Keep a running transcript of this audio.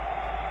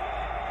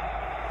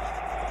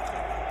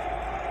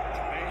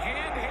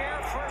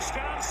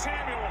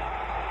Samuel.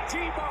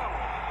 Deebo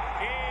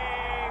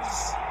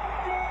is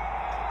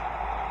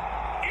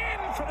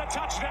in for the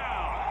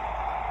touchdown.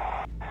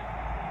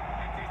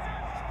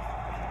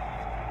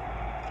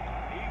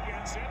 He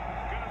gets it.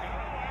 Gonna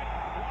throw it.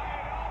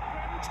 Wide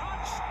open.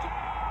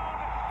 Touchdown.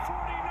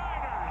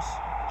 49ers.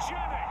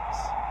 Jennings.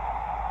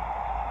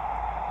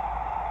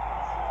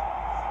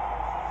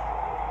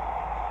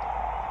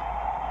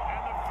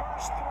 And the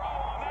first throw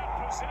on that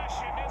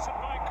possession isn't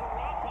by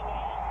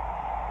Garoppolo.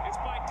 It's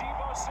by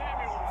Deebo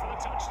Samuel for the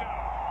touchdown.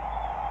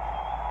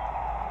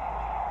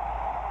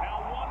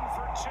 Now 1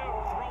 for 2,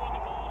 throwing the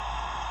ball.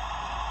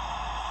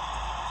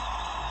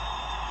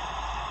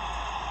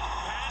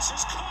 Pass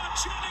is caught.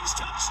 Jennings,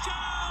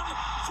 touchdown.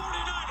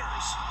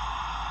 49ers.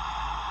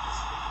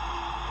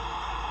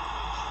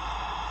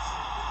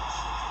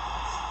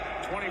 A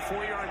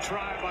 24-yard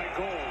try by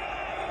Gold.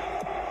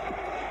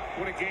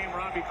 What a game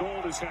Robbie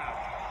Gould has had.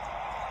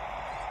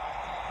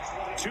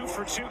 2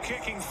 for 2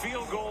 kicking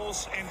field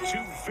goals and 2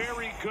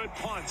 very good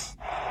punts.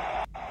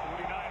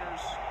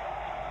 49ers.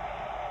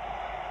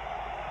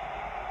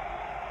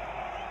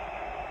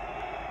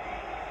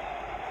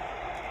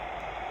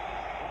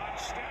 Watch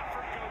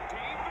Stafford go deep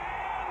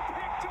and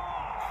picked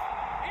off.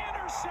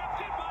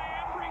 Intercepted by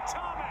Ambry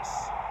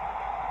Thomas.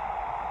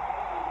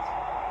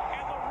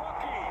 And the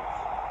rookie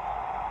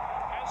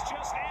has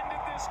just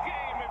ended this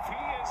game if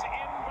he is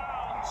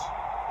inbounds.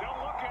 Don't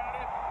look at it.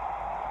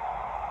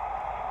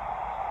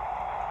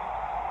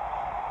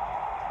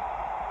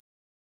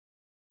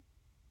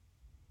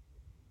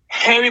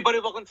 Hey everybody,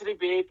 welcome to the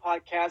BA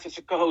Podcast. It's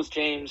your co-host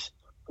James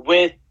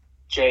with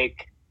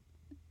Jake.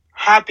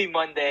 Happy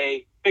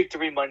Monday,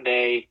 Victory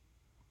Monday.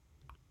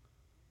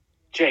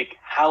 Jake,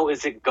 how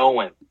is it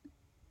going?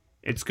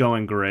 It's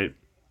going great.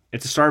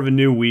 It's the start of a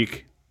new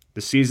week.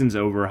 The season's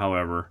over,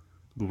 however.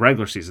 The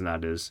regular season,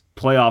 that is.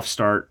 Playoff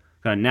start.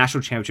 Got a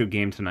national championship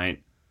game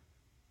tonight.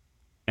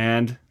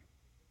 And,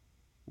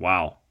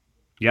 wow.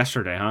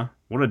 Yesterday, huh?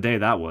 What a day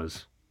that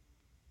was.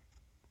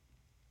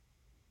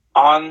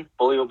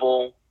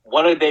 Unbelievable.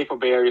 What a day for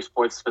Bay Area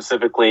sports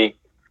specifically.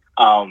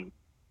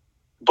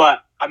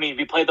 But, I mean,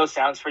 we played those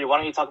sounds for you. Why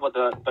don't you talk about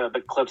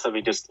the clips that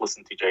we just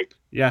listened to, Jake?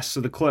 Yes,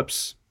 so the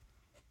clips.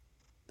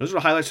 Those are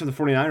the highlights from the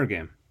 49er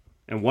game.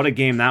 And what a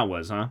game that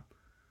was, huh?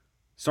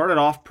 Started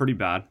off pretty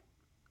bad.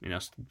 You know,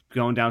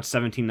 going down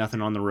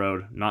 17-0 on the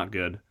road, not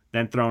good.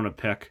 Then throwing a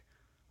pick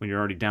when you're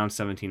already down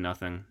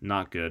 17-0,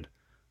 not good.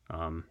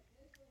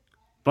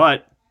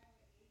 But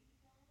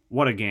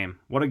what a game.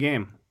 What a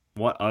game.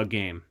 What a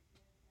game.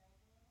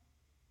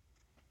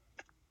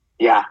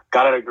 Yeah,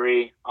 gotta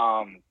agree.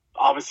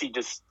 Obviously,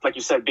 just like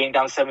you said, being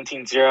down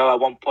 17-0 at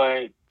one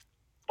point,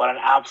 but an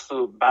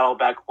absolute battle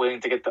back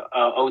win to get the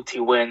OT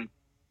win,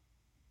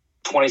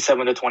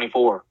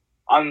 27-24.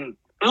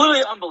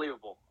 Literally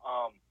unbelievable.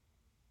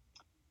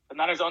 The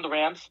Niners own the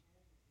Rams.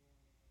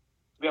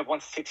 We have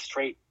won 6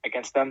 straight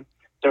against them.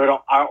 They're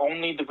our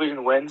only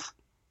division wins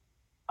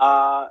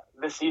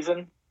this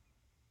season.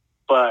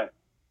 But,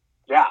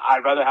 yeah,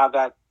 I'd rather have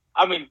that.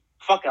 I mean,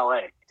 fuck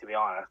LA, to be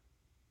honest.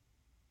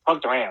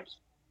 Fuck the Rams.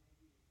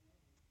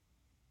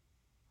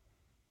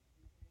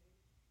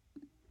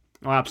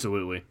 Oh,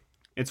 absolutely.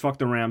 It's fuck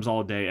the Rams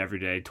all day, every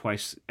day,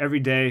 twice,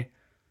 every day,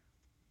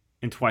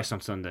 and twice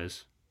on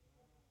Sundays.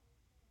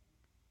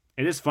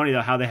 It is funny, though,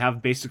 how they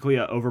have basically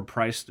an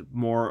overpriced,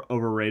 more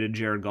overrated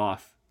Jared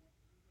Goff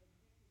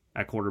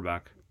at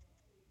quarterback.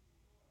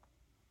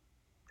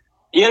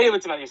 You gotta give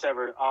it to Matthew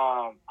Stafford.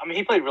 I mean,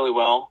 he played really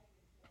well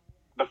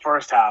the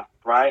first half,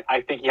 right?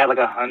 I think he had like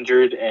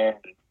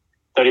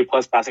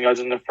 130-plus passing yards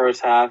in the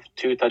first half,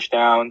 2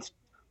 touchdowns.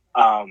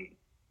 But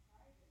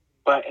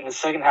in the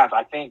second half,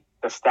 I think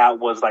the stat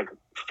was like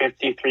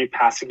 53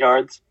 passing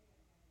yards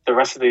the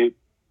rest of the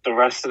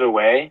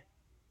way.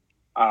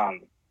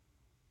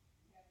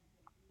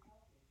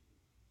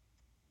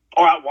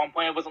 Or at one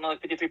point it was only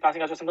like 53 passing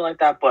yards or something like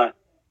that. But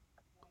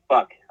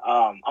fuck,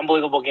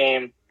 unbelievable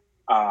game.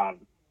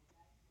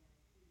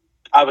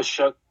 I was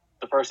shook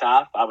the first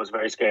half. I was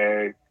very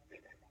scared.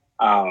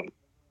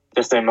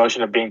 Just the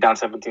emotion of being down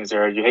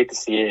 17-0. You hate to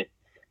see it.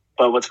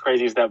 But what's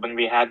crazy is that when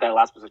we had that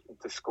last position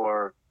to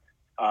score,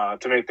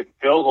 to make the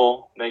field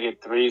goal, make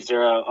it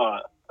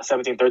 3-0,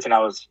 17-13, I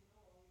was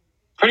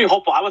pretty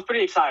hopeful. I was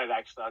pretty excited,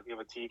 actually. I'll give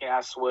it to you. You can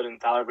ask Wood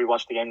and Tyler if we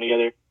watched the game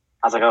together.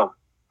 I was like, oh,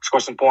 score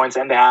some points,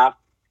 end the half,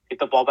 get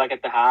the ball back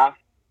at the half.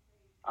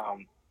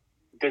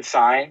 Good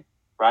sign,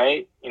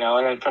 right? You know,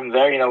 and then from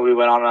there, you know, we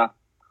went on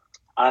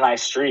a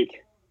nice streak.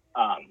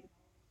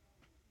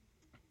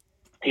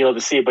 You love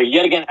to see it. But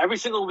yet again, every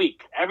single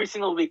week,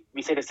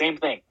 we say the same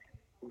thing.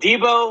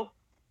 Deebo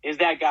is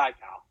that guy,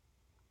 pal.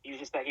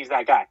 He's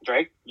that guy.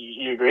 Drake,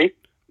 you agree?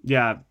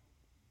 Yeah,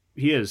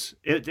 he is.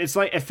 It's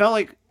like, it felt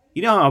like,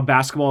 you know how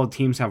basketball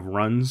teams have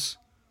runs?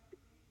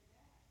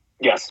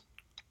 Yes.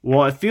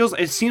 Well,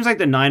 it seems like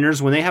the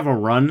Niners, when they have a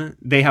run,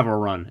 and they had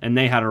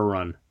a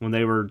run when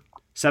they were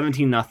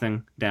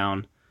 17-0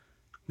 down.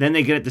 Then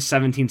they get it to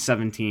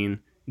 17-17.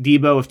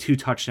 Deebo with 2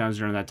 touchdowns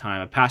during that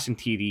time, a passing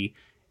TD,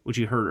 which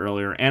you heard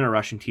earlier, and a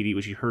rushing TD,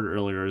 which you heard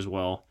earlier as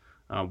well.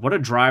 What a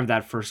drive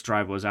that first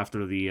drive was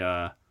after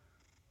the.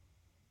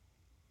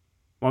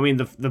 Well, I mean,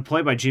 the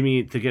play by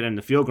Jimmy to get in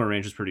the field goal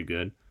range was pretty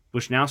good.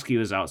 Wisnowski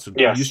was out, so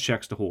Yes. use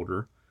checks to hold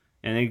her,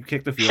 and they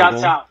kicked the field Shouts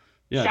goal. out.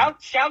 Yeah.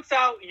 Shouts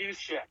out, use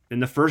shit. In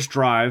the first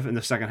drive in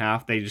the second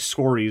half, they just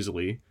score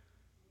easily,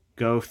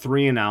 go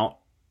 3 and out,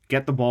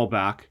 get the ball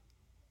back,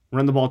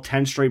 run the ball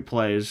 10 straight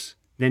plays,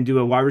 then do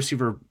a wide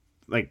receiver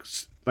like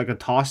a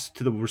toss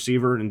to the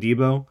receiver and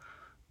Debo,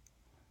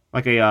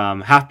 like a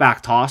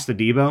halfback toss to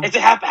Debo. It's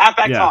a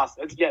halfback Yeah. toss.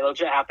 It's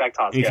legit halfback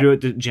toss. And he Yeah. threw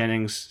it to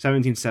Jennings,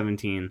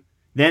 17-17.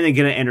 Then they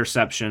get an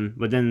interception,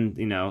 but then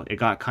it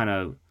got kind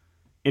of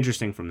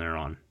interesting from there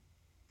on.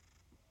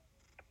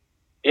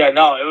 Yeah,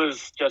 no, it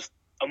was just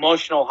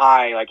emotional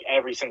high, like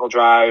every single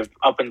drive,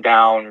 up and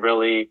down,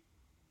 really.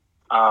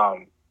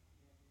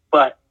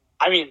 But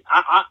I mean,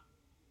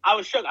 I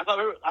was shook. I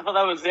thought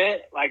that was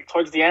it. Like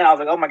towards the end, I was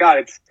like, oh my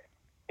god,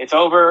 it's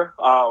over.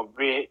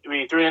 We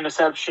threw an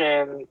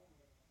interception.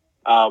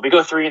 We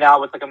go 3 and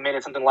out with like a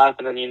minute something left,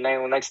 and then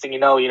the next thing you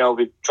know,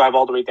 we drive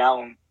all the way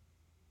down.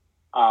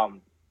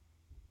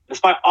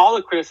 Despite all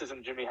the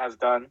criticism Jimmy has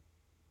done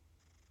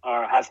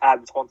or has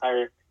had this whole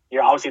entire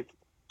year, obviously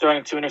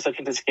throwing 2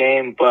 interceptions this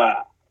game,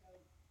 but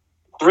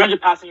 300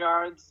 passing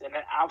yards and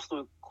an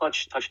absolute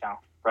clutch touchdown,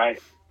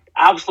 right?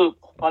 Absolute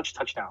clutch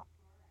touchdown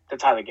to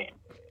tie the game.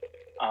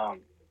 You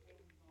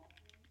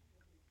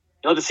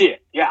love to see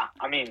it. Yeah,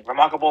 I mean,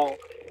 remarkable.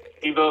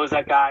 Debo is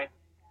that guy.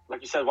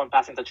 Like you said, 1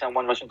 passing touchdown,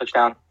 1 rushing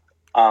touchdown.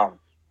 I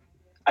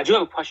do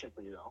have a question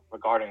for you, though,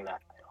 regarding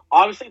that.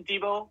 Obviously,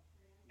 Debo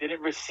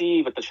didn't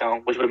receive a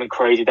touchdown, which would have been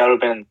crazy. That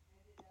would have been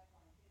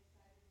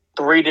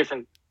 3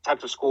 different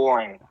types of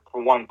scoring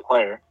for 1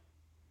 player.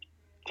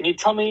 Can you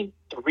tell me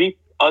 3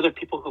 other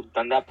people who've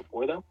done that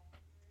before, though?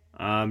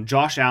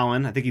 Josh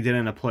Allen, I think he did it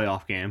in a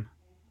playoff game.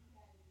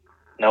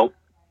 Nope.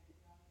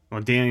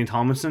 Well, Daniel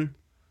Tomlinson.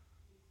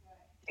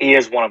 He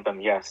is one of them,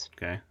 yes.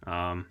 Okay.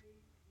 God,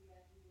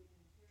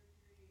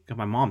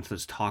 my mom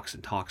says talks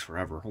and talks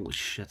forever. Holy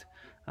shit.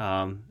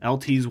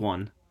 LT's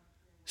one.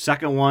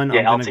 Second one.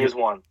 Yeah, LT is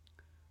one.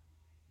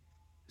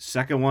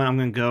 Second one, I'm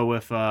gonna go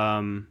with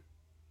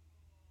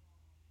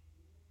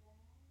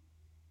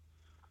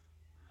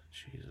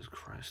Jesus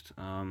Christ.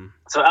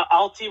 So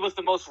LT was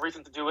the most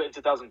recent to do it in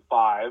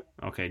 2005.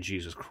 Okay,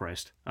 Jesus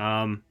Christ.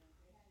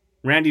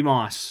 Randy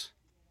Moss.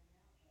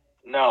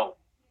 No.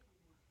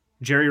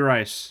 Jerry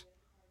Rice.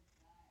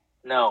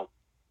 No.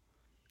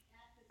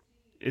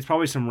 It's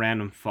probably some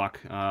random fuck.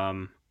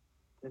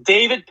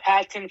 David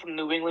Patton from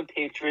New England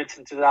Patriots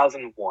in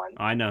 2001.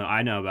 I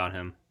know about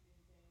him.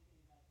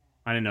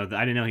 I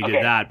didn't know he Okay.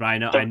 did that, but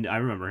I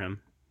remember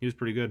him. He was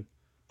pretty good.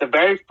 The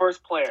very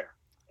first player.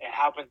 It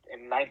happened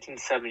in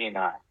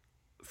 1979.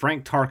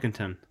 Frank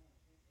Tarkenton.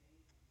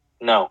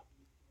 No.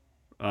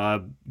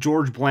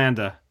 George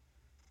Blanda.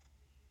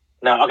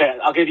 No. Okay,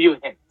 I'll give you a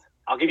hint.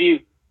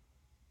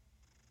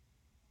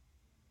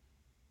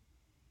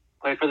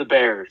 Played for the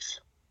Bears.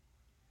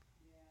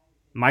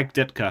 Mike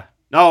Ditka.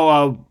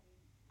 Oh,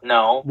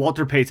 No.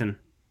 Walter Payton.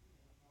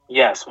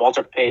 Yes,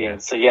 Walter Payton. Yeah.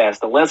 So yes,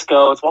 the list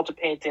goes. Walter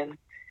Payton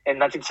in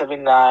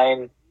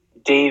 1979,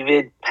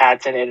 David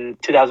Patton in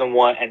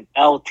 2001, and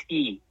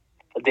LT,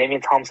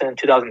 Damian Thompson in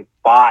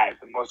 2005,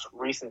 the most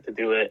recent to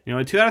do it.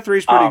 2 out of 3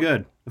 is pretty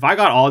good. If I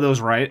got all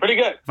those right, Pretty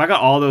good.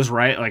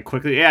 like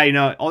quickly,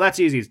 that's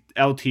easy. It's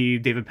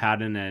LT, David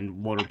Patton,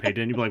 and Walter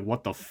Payton. You'd be like,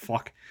 what the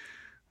fuck?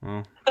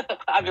 Well,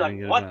 I'd be I like, didn't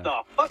get what that.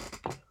 the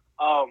fuck?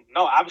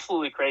 No,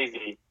 absolutely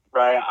crazy,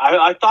 right?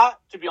 I thought,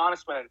 to be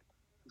honest, when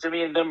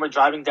Jimmy and them were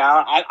driving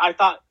down, I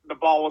thought the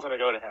ball wasn't going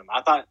to go to him.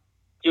 I thought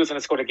he was going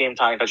to score the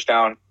game-tying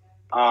touchdown.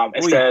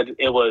 Instead,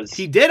 it was...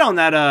 he did on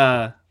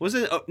that. Was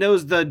it? No, it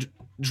was the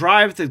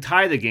drive to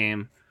tie the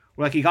game.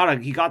 Where he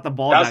got the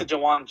ball. That was back. the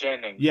Jawan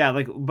Jennings. Yeah,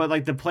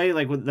 but the play,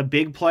 with the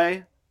big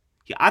play,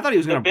 I thought he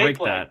was going to big break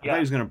play, that. I yeah. thought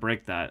he was going to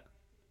break that.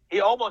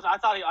 He almost...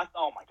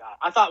 oh, my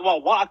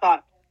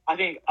God. I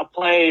think a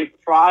play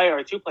prior,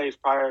 or 2 plays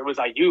prior, it was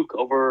Ayuk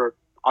over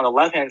on the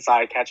left-hand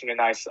side catching a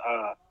nice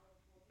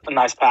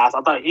pass.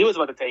 I thought he was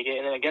about to take it.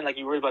 And then again, like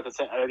you were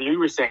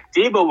saying,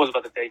 Debo was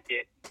about to take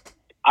it.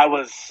 I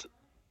was...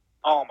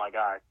 Oh, my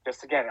God.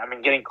 Just again,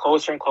 getting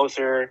closer and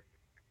closer.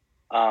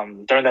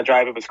 During that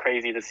drive, it was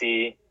crazy to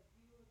see.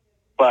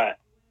 But,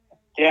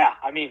 yeah,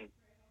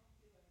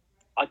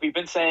 like we've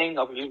been saying,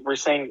 we're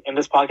saying in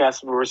this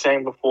podcast, we were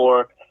saying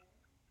before,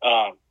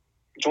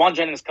 Jawan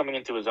Jennings coming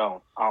into his own,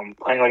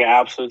 playing like an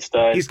absolute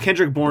stud. He's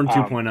Kendrick Bourne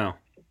 2.0.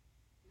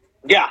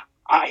 Yeah,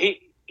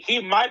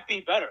 he might be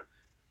better.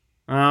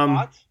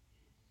 Thoughts?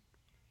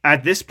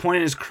 At this point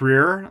in his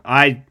career,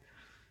 right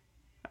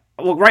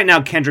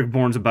now Kendrick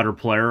Bourne's a better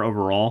player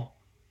overall,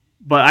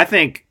 but I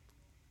think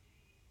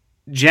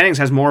Jennings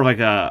has more of like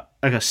a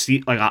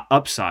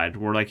upside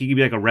where like he could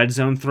be like a red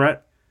zone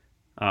threat.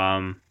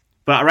 But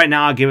right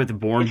now I'll give it to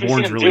Bourne.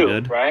 Bourne's really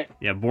good, right?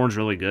 Yeah, Bourne's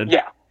really good.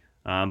 Yeah.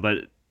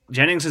 But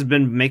Jennings has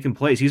been making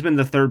plays. He's been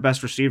the 3rd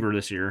best receiver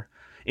this year.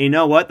 And you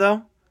know what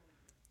though?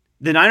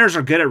 The Niners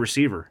are good at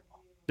receiver.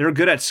 They're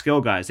good at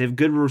skill guys. They have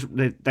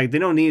good. They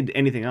don't need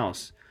anything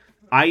else.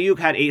 Ayuk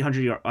had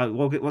 800 yards.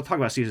 We'll talk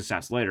about season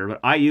stats later,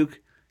 but Ayuk,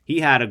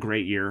 he had a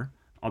great year,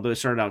 although it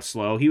started out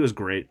slow. He was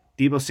great.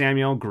 Deebo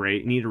Samuel,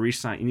 great. You need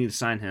to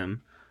sign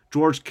him.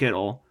 George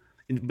Kittle.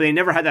 But they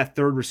never had that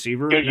third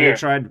receiver. Good year.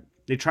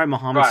 They tried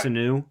Mohamed Right.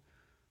 Sanu,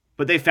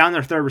 but they found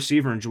their third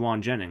receiver in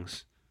Juwan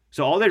Jennings.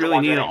 So all they really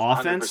Juwan need in Jennings,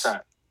 offense,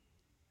 100%.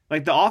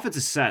 like the offense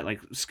is set,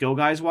 like skill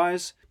guys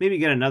wise. Maybe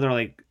get another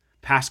like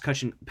pass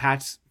catching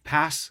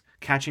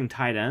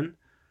tight end.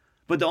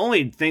 But the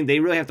only thing they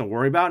really have to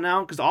worry about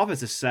now, because the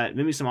offense is set,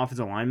 maybe some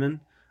offensive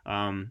linemen.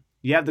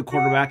 You have the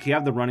quarterback, you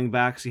have the running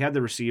backs, you have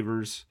the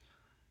receivers.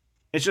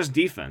 It's just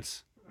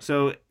defense.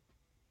 So,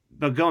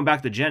 but going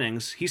back to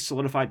Jennings, he's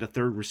solidified the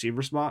third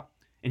receiver spot,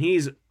 and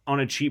he's on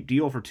a cheap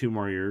deal for 2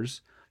 more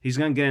years. He's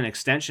going to get an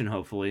extension,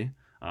 hopefully.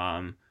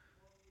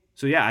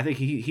 So yeah, I think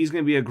he's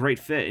going to be a great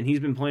fit, and he's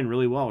been playing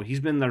really well. He's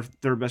been their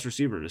third best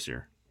receiver this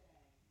year.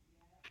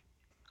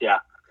 Yeah.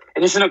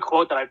 And this is a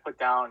quote that I put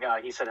down.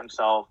 He said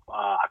himself,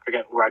 I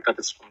forget where I got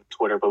this from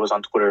Twitter, but it was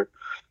on Twitter.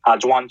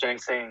 Juwan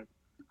Jennings saying,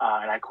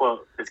 and I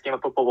quote, "This game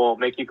of football will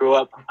make you grow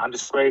up. I'm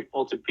just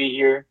grateful to be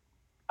here.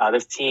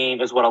 This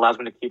team is what allows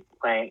me to keep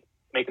playing,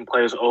 making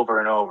plays over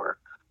and over."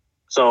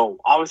 So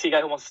obviously, a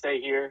guy who wants to stay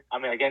here. I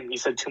mean, again, you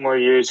said 2 more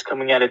years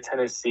coming out of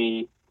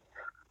Tennessee.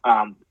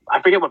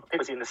 I forget what pick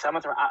was he in the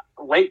 7th or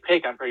late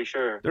pick. I'm pretty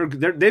sure They've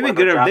been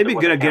good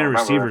at getting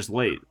receivers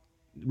late.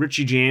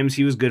 Richie James,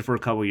 he was good for a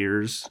couple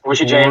years.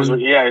 Richie James,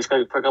 yeah, he's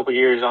good for a couple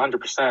years,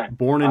 100%.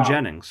 Bourne and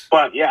Jennings.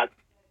 But yeah,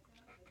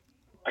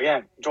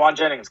 again, Juwan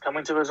Jennings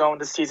coming to his own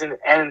this season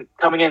and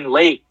coming in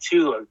late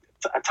too.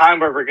 A time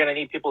where we're going to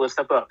need people to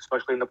step up,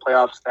 especially in the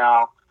playoffs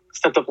now.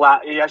 Stepped up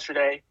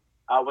yesterday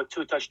with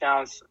 2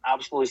 touchdowns,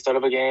 absolutely stud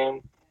of a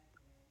game.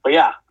 But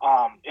yeah,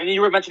 and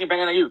you were mentioning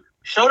Brandon Ayuk.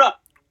 Showed up.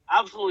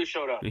 Absolutely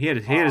showed up. He had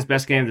his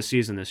best game of the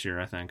season this year,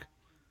 I think.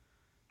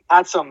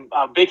 Had some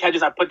big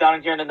catches I put down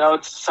in here in the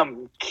notes.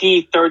 Some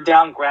key third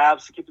down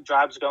grabs to keep the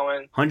drives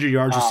going. 100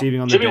 yards receiving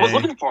on the Jimmy day. was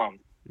looking for him.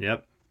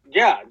 Yep.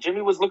 Yeah,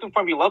 Jimmy was looking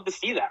for him. You love to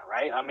see that,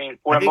 right? I mean,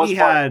 for I the think most he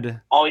part,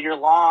 had all year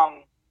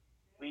long,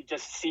 we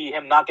just see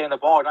him not getting the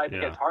ball, not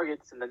even Yeah. get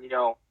targets, and then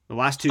the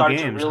last 2 started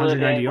to games, reel it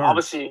 190 in. yards.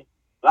 Obviously,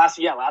 last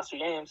 2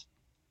 games,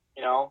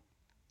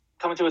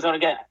 coming to his own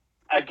again.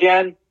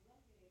 Again,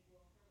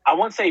 I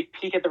won't say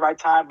peak at the right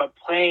time, but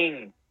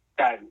playing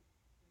that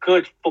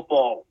good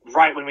football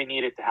right when we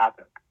need it to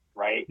happen,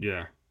 right?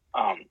 Yeah.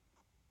 Um,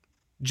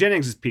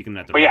 Jennings is peaking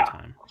at the But right yeah.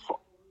 time.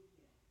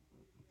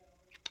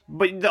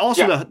 But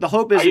also, Yeah. the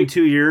hope is in you-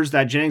 2 years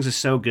that Jennings is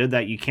so good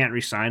that you can't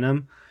re-sign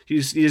him.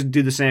 You just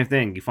do the same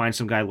thing. You find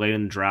some guy late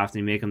in the draft and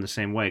you make him the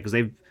same way. Because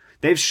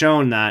they've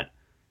shown that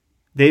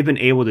they've been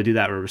able to do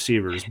that with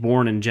receivers.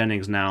 Bourne and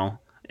Jennings now.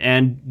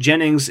 And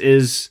Jennings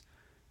is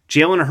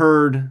Jalen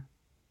Hurd.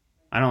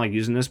 I don't like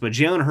using this, but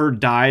Jalen Hurd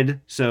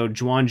died so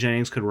Juwan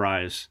Jennings could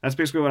rise. That's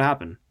basically what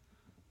happened.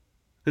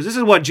 Because this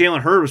is what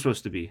Jalen Hurd was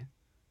supposed to be.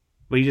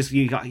 But he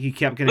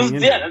kept getting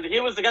injured. yeah,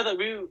 he was the guy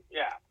that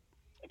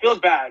it feels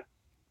bad,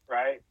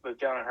 right, with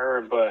Jalen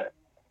Hurd, but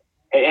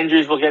hey,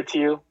 injuries will get to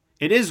you.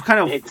 It is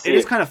kind hate to of see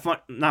it. kind of fun,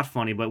 not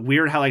funny, but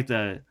weird how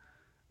the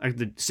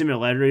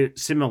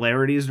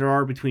similarities there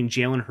are between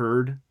Jalen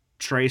Hurd,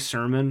 Trey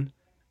Sermon,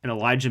 and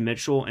Elijah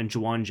Mitchell and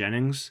Juwan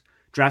Jennings,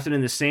 drafted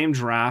in the same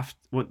draft.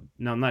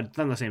 Not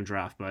the same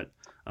draft, but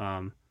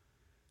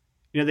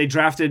they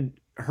drafted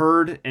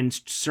Hurd and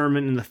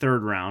Sermon in the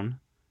 3rd round,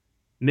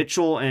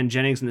 Mitchell and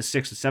Jennings in the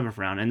 6th and 7th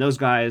round, and those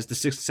guys, the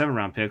 6th and 7th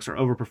round picks, are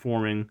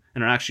overperforming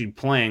and are actually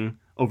playing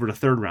over the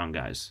 3rd round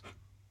guys.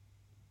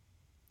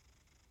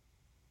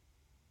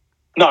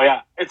 No,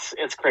 yeah,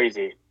 it's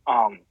crazy.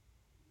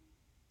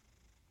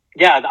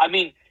 Yeah, I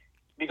mean,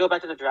 we go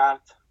back to the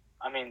draft.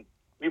 I mean,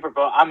 we were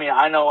both. I mean,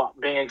 I know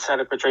being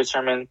excited for Trey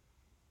Sermon.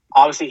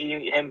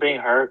 Obviously, him being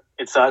hurt,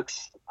 it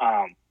sucks.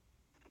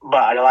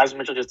 But Elijah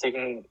Mitchell just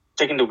taking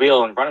the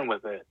wheel and running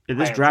with it. Yeah,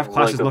 this Playing draft some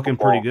class really is good looking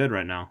football. pretty good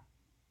right now.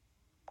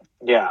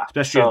 Yeah,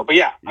 Especially- but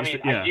yeah, I mean,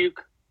 yeah. Ayuk,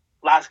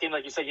 last game,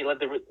 like you said, he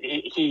led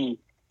he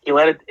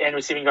led it in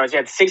receiving yards. He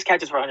had 6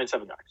 catches for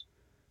 107 yards.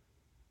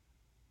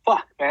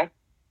 Fuck, man.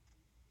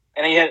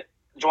 And then he had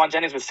Juwan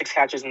Jennings with 6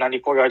 catches and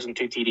 94 yards and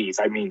 2 TDs.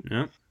 I mean,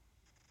 Yeah.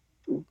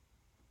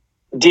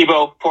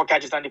 Deebo 4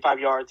 catches,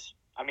 95 yards.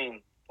 I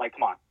mean, like,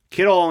 come on.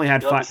 Kittle only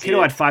had You'd love 5. to see Kittle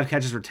it. had 5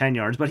 catches for 10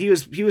 yards, but he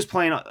was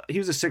playing. He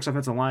was a 6th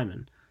offensive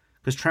lineman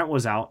because Trent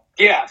was out.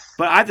 Yes.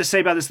 But I have to say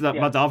about Yeah.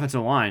 about the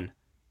offensive line.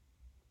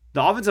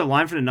 The offensive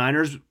line for the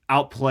Niners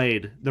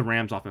outplayed the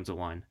Rams' offensive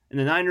line, and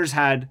the Niners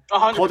had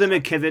 100%. Colton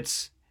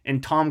McKivitz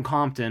and Tom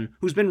Compton,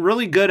 who's been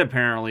really good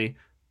apparently,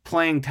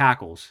 playing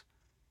tackles,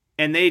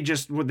 and they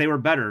were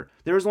better.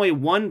 There was only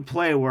one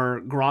play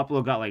where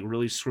Garoppolo got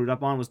really screwed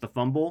up on, was the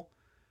fumble,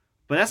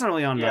 but that's not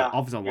really on Yeah, the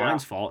offensive yeah.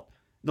 line's fault.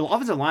 The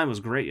offensive line was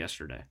great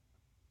yesterday.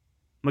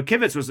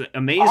 McKivitz was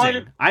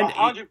amazing.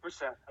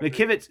 100%.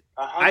 McKivitz,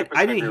 I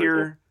didn't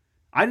hear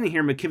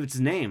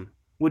McKivitz's name.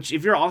 Which,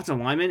 if you're an offensive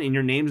lineman and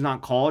your name's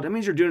not called, that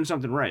means you're doing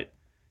something right.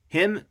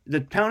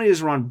 The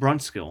penalties were on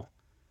Brunskill.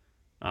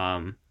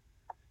 Yeah.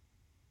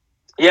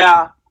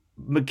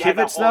 McKivitz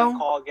that one though,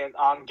 call again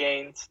on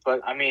Gaines,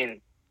 but I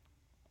mean,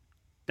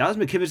 That was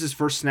McKivitz'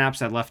 first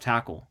snaps at left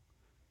tackle.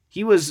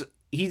 He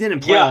didn't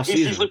play all he's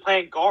season. usually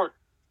playing guard.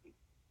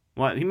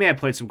 Well, he may have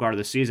played some guard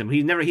this season, but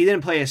he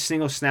didn't play a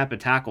single snap at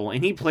tackle,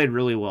 and he played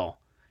really well.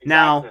 Exactly.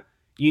 Now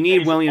you need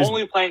he's Williams.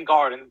 Only playing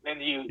guard, and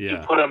then you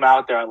Yeah. put him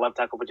out there at left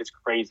tackle, which is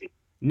crazy.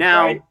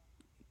 Now Right?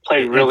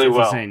 Played really it's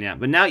well. insane, yeah.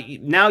 But now you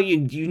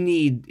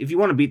need, if you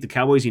want to beat the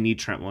Cowboys, you need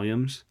Trent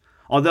Williams.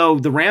 Although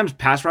the Rams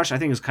pass rush I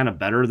think is kind of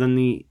better than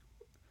the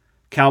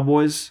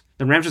Cowboys.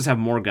 The Rams just have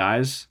more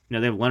guys. You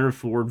know, they have Leonard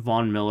Ford,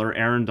 Von Miller,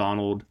 Aaron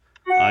Donald,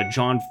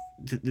 John.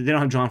 They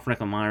don't have John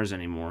Franklin Myers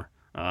anymore.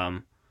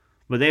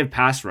 But they have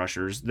pass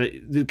rushers.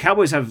 The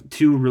Cowboys have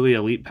two really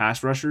elite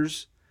pass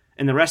rushers,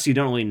 and the rest you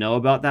don't really know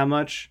about that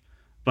much.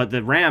 But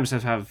the Rams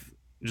have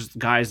just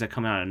guys that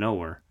come out of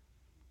nowhere.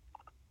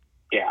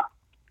 Yeah.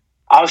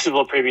 Obviously,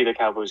 we'll preview the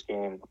Cowboys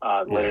game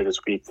later this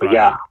week. But Friday,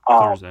 yeah,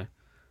 Thursday.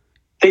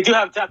 they do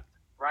have depth,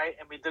 right?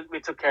 And we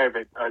took care of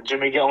it.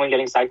 Jimmy only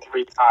getting sacked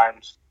 3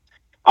 times.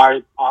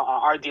 Our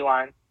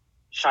D-line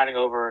shining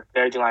over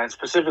their D-line,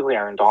 specifically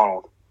Aaron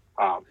Donald.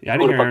 Yeah, I who didn't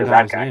the hear fuck Aaron is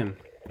that Donald's guy? name.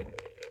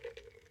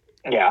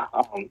 Yeah.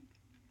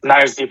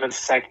 Niners defense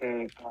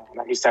second.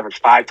 He's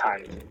averaged 5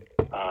 times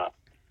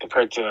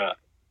compared to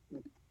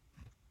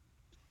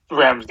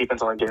Rams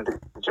defense only getting to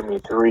Jimmy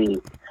 3.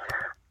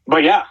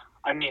 But yeah,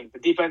 I mean, the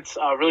defense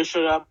really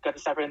showed up, got the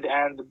separate in the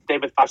end.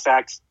 David 5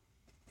 sacks.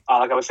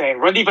 Like I was saying,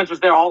 run defense was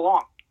there all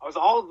along.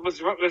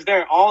 Was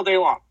there all day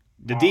long.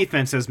 The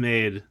defense has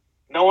made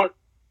No one.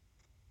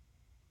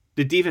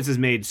 the defense has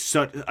made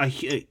such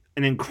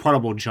an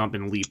incredible jump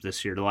and leap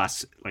this year. The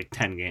last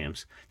 10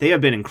 games, they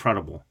have been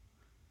incredible.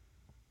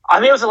 I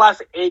think it was the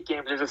last 8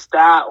 games. There's a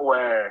stat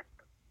where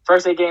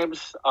first 8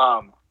 games,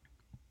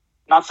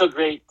 not so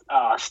great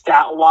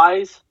stat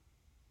wise.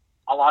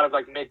 A lot of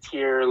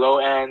mid-tier, low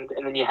end,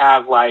 and then you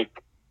have our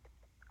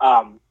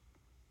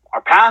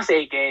past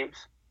 8 games,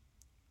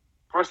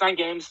 first 9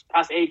 games,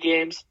 past 8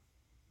 games.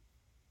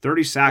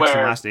 30 sacks in the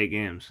Where- last 8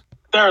 games.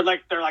 They're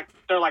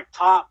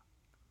top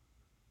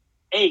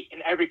 8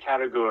 in every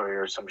category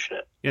or some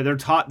shit. Yeah, they're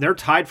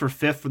tied for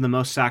 5th for the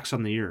most sacks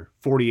on the year,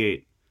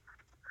 48.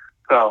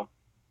 So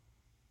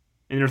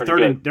And they're Pretty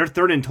third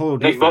good. in total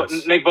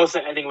defense. Nick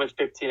Bosa ending with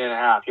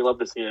 15.5. You love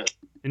to see it.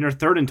 And they're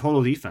third in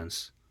total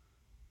defense.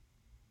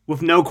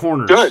 With no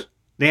corners. Good.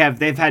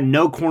 They've had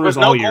no corners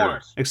With no all year.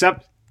 corners.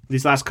 Except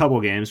these last couple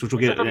of games, which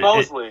we'll get Except for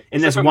Mosley. and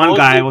Except this for one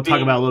guy Mosley we'll talk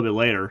being- about a little bit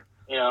later.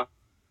 Yeah.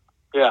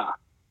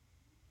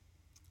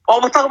 Oh,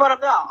 we'll talk about him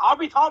now.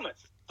 Aubrey Thomas.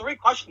 3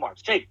 question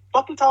marks. Jake,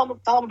 fucking tell him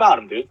about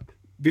him, dude.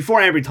 Before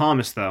Ambry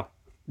Thomas, though,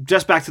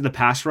 just back to the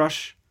pass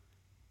rush,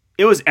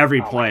 it was every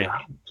Oh my play.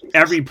 God. Jesus.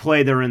 Every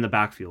play they were in the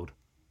backfield.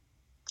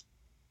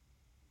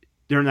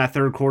 During that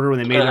third quarter when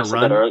they made a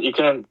run. You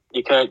couldn't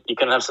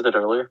have said it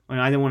earlier. I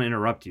mean, I didn't want to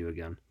interrupt you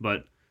again,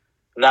 but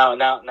Now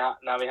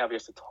we have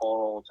just a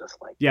total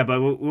yeah, but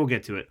we'll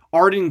get to it.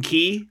 Arden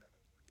Key,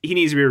 he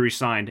needs to be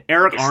re-signed.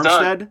 Eric He's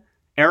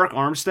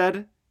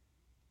Armstead.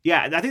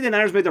 Yeah, I think the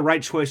Niners made the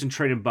right choice in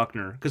trading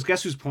Buckner because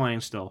guess who's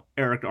playing still?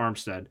 Eric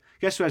Armstead.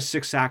 Guess who has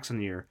 6 sacks in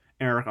the year?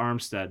 Eric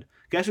Armstead.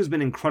 Guess who's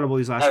been incredible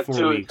these last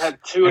 4 weeks?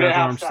 Had 2.5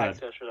 Eric sacks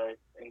Armstead. yesterday.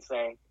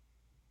 Insane.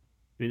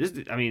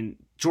 I mean,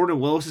 Jordan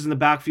Willis is in the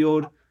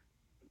backfield.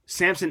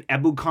 Samson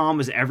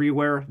Ebukam is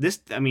everywhere.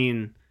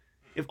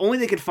 If only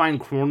they could find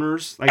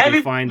corners like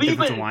they find We've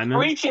defensive been linemen.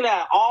 preaching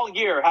that all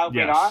year, have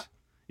we not?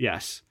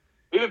 Yes.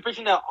 We've been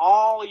preaching that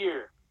all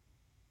year.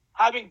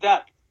 Having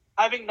depth.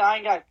 Having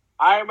 9 guys.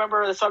 I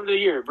remember at the start of the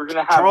year, we're going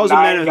to have Charles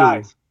 9 Omenihu.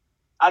 guys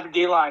at the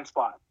D-line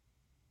spot.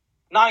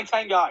 9,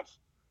 10 guys.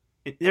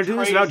 They're doing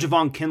this crazy. without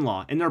Javon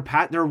Kinlaw, and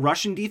their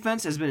Russian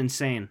defense has been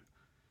insane.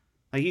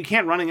 You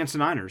can't run against the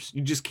Niners.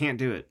 You just can't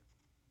do it.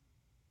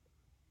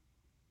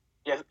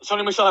 Yeah,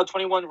 Sonny Michel had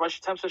 21 rush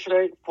attempts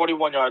yesterday,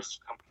 41 yards.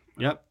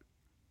 Yep.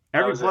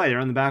 Every was play, it. they're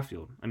in the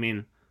backfield.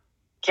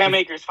 Cam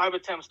Akers, 5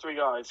 attempts, 3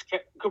 yards.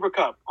 Cooper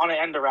Kupp on an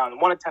end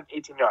around, 1 attempt,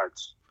 18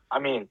 yards.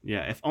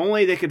 Yeah, if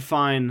only they could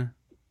find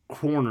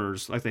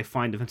corners like they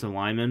find defensive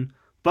linemen.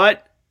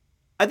 But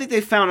I think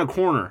they found a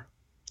corner.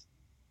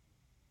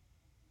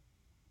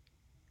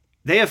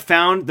 They have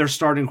found their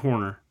starting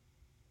corner,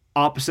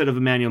 opposite of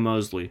Emmanuel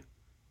Mosley.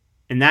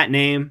 And that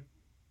name,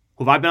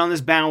 who have I been on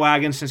this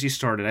bandwagon since he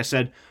started? I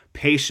said,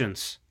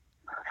 patience.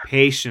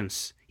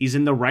 Patience. He's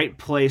in the right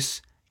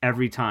place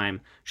every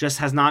time. Just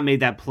has not made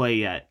that play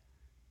yet.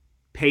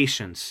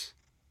 Patience.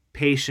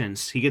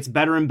 Patience. He gets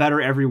better and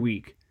better every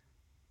week.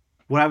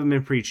 What have I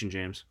been preaching,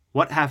 James?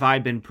 What have I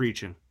been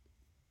preaching?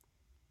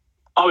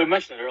 Oh, we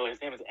mentioned it earlier.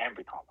 His name is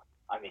Ambry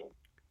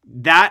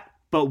Thomas.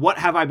 But what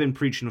have I been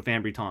preaching with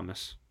Ambry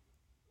Thomas?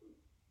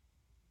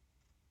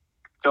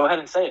 Go ahead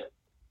and say it.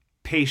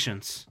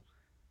 Patience.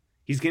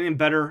 He's getting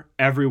better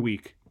every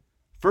week.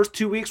 First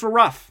 2 weeks were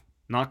rough,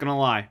 not going to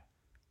lie.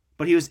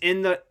 But he was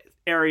in the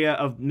area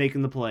of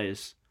making the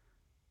plays.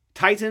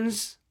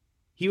 Titans,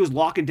 he was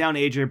locking down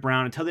A.J.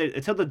 Brown until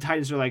the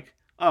Titans were like,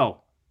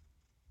 oh,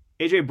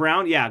 A.J.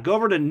 Brown? Yeah, go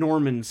over to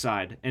Norman's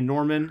side. And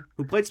Norman,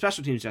 who played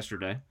special teams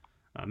yesterday,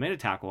 made a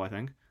tackle, I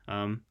think,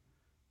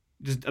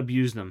 just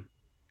abused them.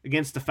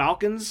 Against the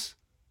Falcons,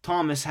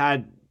 Thomas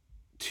had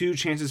 2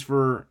 chances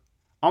for,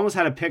 almost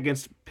had a pick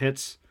against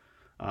Pitts.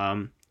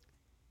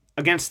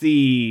 Against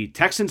the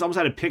Texans, almost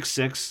had a pick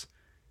 6.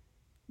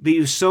 But he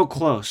was so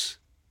close.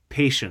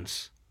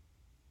 Patience.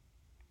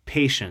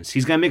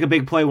 He's going to make a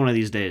big play one of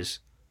these days.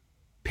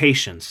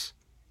 Patience.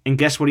 And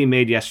guess what he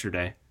made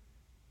yesterday?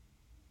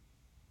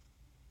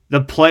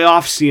 The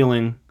playoff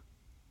ceiling,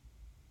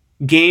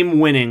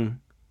 game-winning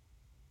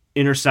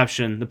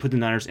interception that put the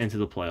Niners into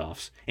the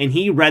playoffs. And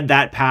he read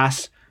that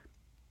pass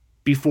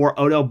before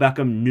Odell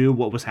Beckham knew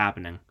what was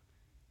happening.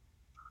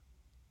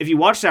 If you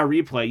watch that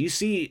replay, you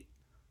see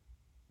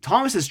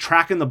Thomas is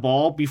tracking the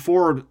ball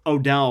before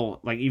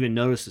Odell even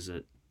notices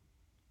it.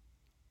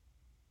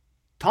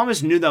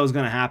 Thomas knew that was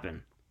going to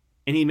happen,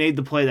 and he made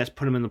the play that's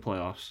put him in the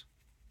playoffs.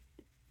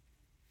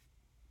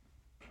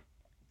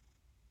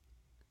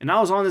 And I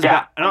was on this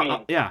I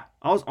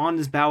was on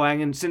this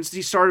bandwagon since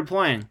he started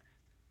playing.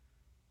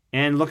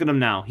 And look at him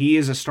now. He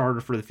is a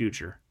starter for the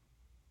future.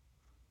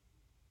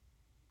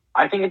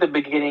 I think at the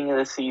beginning of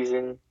the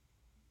season,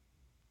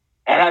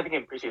 and I think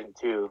in preseason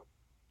too,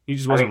 he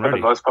just wasn't ready. For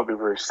the most part, we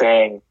were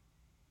saying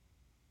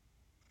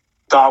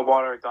dog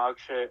water, dog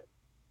shit.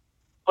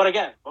 But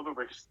again, what we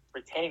were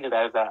retaining to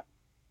that is that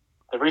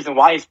the reason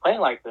why he's playing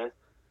like this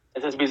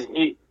is just because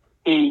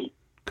he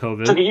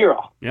COVID. Took a year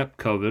off. Yep,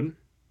 COVID.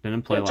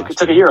 Didn't play last year.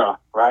 Took a year off,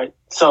 right?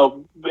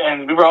 So,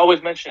 and we were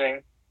always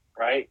mentioning,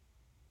 right,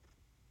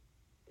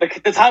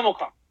 the time will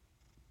come.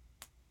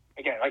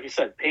 Again, like you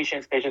said,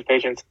 patience.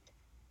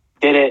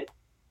 Did it.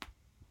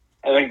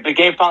 And the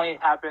game finally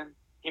happened.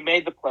 He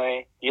made the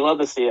play. You love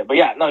to see it. But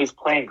yeah, no, he's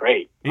playing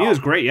great. He was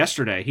great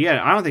yesterday.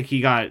 I don't think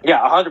he got... Yeah,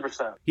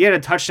 100%. He had a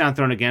touchdown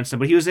thrown against him,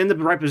 but he was in the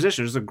right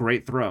position. It was a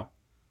great throw.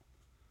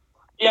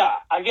 Yeah,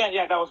 again,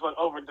 that was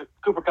over the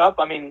Cooper Kupp.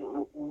 I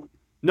mean...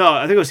 No,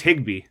 I think it was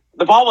Higbee.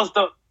 The ball was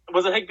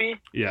Was it Higbee?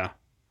 Yeah.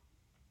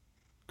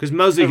 Because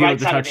Mosley gave right up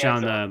the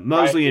touchdown.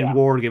 Mosley and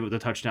Ward gave up the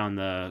touchdown,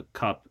 the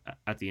Kupp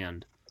at the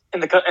end.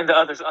 And the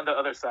others on the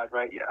other side,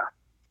 right? Yeah.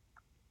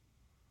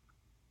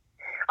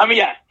 I mean,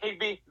 yeah,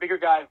 Higbee, bigger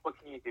guy. What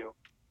can you do?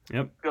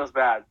 Yep. Feels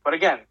bad, but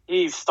again,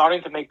 he's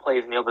starting to make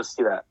plays, and you'll just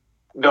see that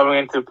going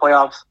into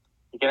playoffs.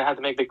 You're gonna have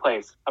to make big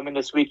plays. Coming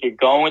this week, you're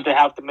going to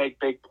have to make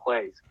big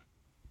plays.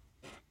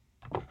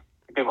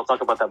 Again, we'll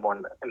talk about that more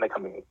in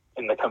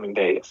the coming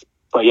days.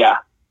 But yeah,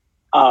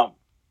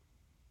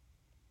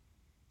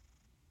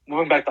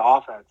 moving back to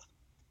offense,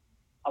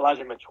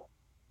 Elijah Mitchell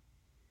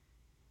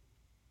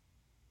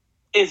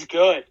is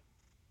good.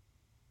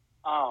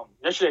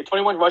 Yesterday,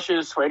 21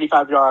 rushes for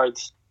 85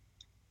 yards.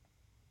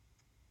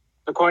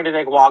 According to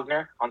Nick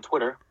Wagner on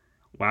Twitter,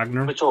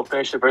 Mitchell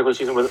finished the regular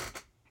season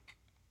with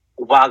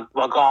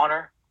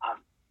Wagner. I'm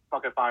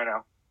fucking fine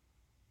now.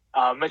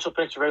 Mitchell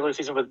finished the regular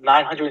season with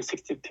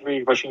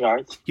 963 rushing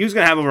yards. He was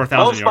gonna have over 1,000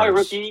 yards. Most by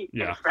rookie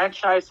in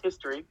franchise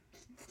history.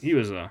 He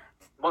was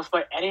most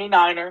by any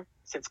Niner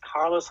since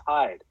Carlos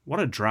Hyde. What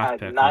a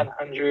draft pick!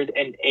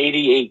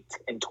 988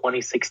 in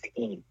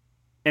 2016.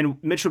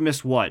 And Mitchell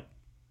missed what?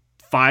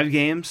 5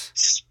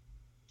 games?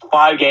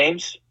 5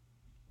 games.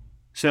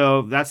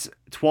 So that's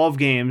 12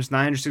 games,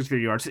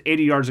 963 yards,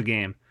 80 yards a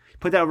game.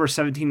 Put that over a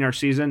 17-yard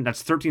season,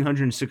 that's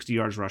 1,360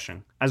 yards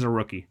rushing as a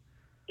rookie.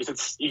 You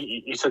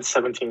said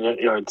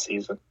 17-yard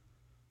season.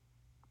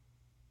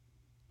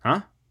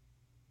 Huh?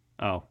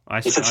 Oh, I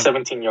said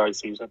 17-yard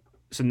season.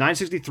 So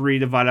 963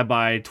 divided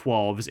by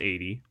 12 is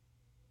 80.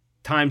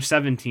 Times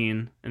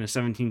 17 in a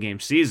 17-game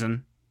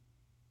season.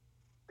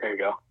 There you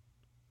go.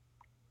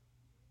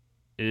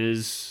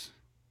 Is...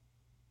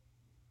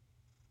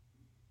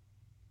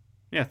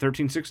 Yeah,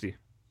 1,360.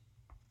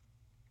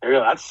 There you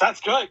go. That's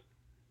good.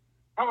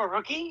 From a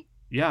rookie?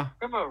 Yeah.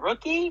 From a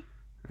rookie?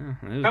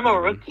 Yeah, From a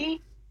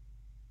rookie?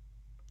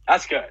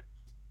 That's good.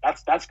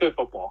 That's good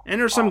football. And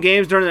there's some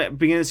games during the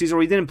beginning of the season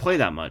where he didn't play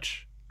that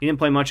much. He didn't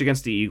play much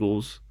against the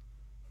Eagles.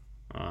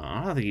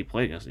 I don't think he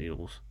played against the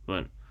Eagles,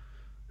 but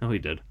no, he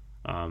did.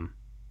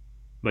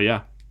 But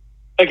yeah.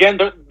 Again,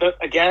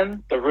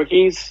 the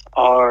rookies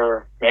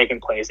are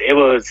making plays. It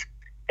was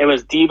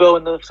Debo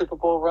in the Super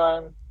Bowl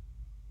run,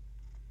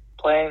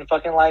 playing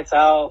fucking lights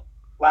out.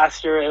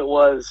 Last year it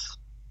was.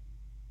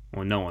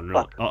 Well, no one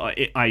really.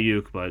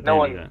 Ayuk, but no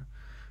one.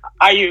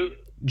 Ayuk.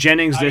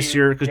 Jennings this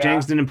year, because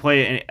Jennings didn't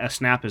play a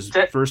snap his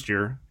first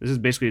year. This is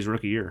basically his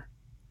rookie year.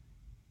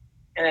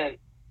 And,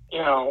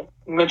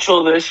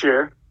 Mitchell this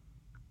year.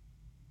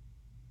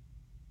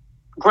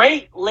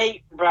 Great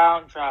late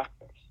round draft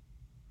picks,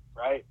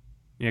 right?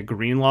 Yeah,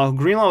 Greenlaw.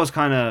 Greenlaw was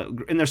kind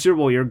of, in their Super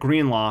Bowl year,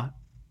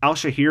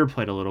 Al-Shahir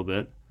played a little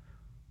bit.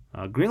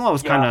 Greenlaw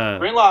was kind of...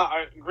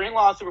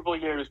 Greenlaw Super Bowl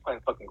year was playing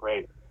fucking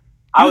great.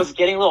 I was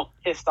getting a little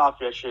pissed off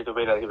yesterday the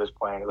way that he was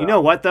playing. Though. You know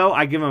what, though?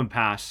 I give him a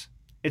pass.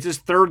 It's his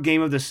 3rd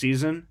game of the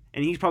season,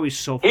 and he's probably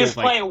so full. He's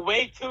playing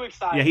way too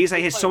excited. Yeah,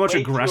 he's so much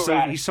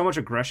aggressive. He's so much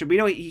aggression.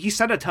 But he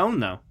set a tone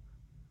though.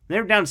 They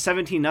were down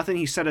 17-0.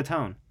 He set a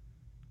tone.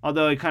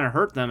 Although it kind of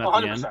hurt them at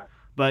 100%. The end.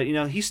 But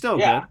he's still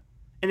good.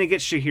 And they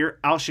get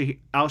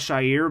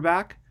Al-Shahir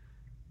back.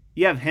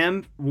 You have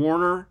him,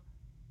 Warner,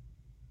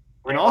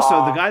 and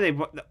also the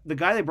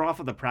guy they brought off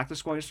of the practice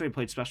squad yesterday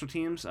played special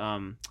teams.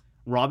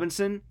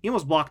 Robinson, he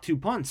almost blocked 2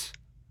 punts.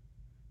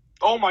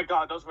 Oh my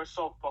God, those were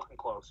so fucking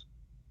close.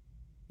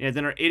 Yeah,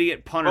 then our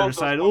idiot punter Both those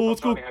decided,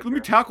 punts let don't me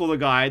hit. tackle the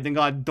guy, then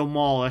got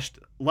demolished,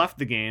 left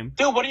the game.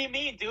 Dude, what do you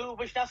mean, dude?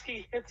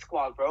 Wisniewski hit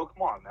squad, bro.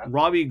 Come on, man.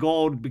 Robbie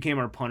Gould became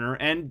our punter,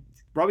 and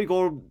Robbie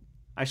Gould,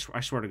 I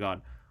swear to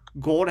God,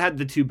 Gould had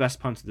the 2 best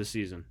punts of the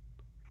season.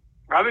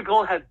 Robbie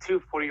Gould had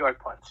 2 40-yard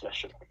punts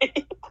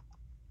yesterday.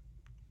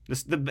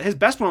 His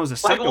best one was the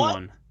second what?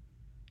 one.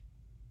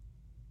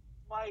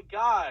 My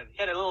God. He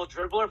had a little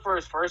dribbler for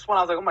his first one.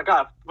 I was like, oh my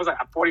God. It was like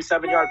a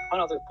 47-yard punt.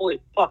 I was like,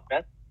 holy fuck,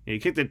 man. Yeah, he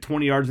kicked it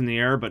 20 yards in the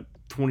air, but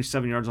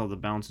 27 yards off the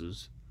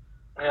bounces.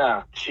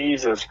 Yeah,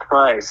 Jesus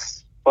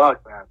Christ.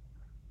 Fuck, man.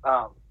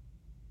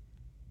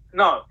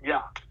 No,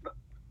 yeah.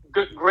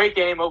 Great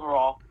game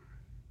overall.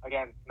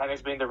 Again,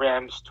 Niners beating the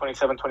Rams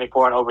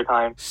 27-24 in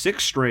overtime.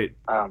 6 straight.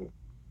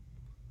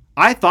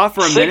 I thought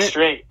for a 6 minute,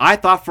 straight. I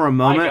thought for a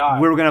moment God.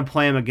 we were going to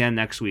play him again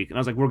next week. And I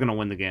was like, we're going to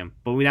win the game.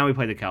 But now we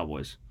play the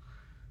Cowboys.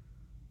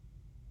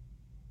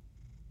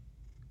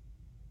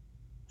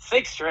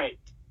 6 straight.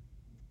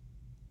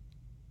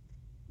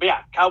 But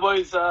yeah,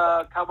 Cowboys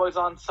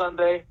on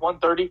Sunday,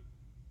 1:30.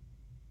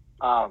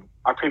 Our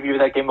preview of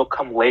that game will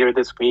come later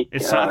this week.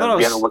 It's, be on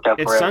the lookout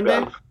it's for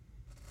Sunday? it.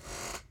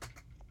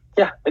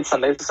 Yeah, it's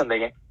Sunday. It's a Sunday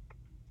game.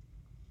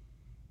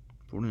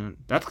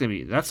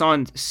 That's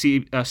on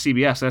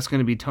CBS. That's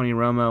gonna be Tony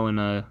Romo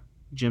and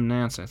Jim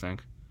Nantz, I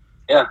think.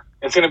 Yeah,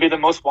 it's gonna be the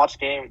most watched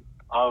game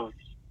of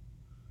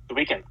the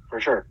weekend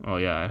for sure. Oh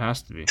yeah, it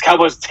has to be. It's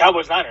Cowboys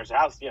Niners.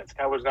 It's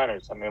Cowboys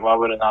Niners. I mean, why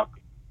would it not be?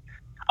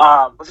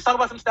 Let's just talk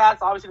about some stats.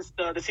 Obviously,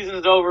 the season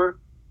is over.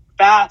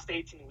 Fast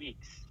 18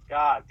 weeks.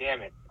 God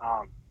damn it.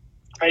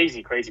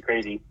 Crazy.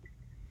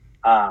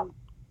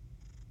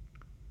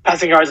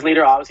 Passing yards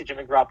leader, obviously,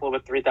 Jimmy Garoppolo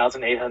with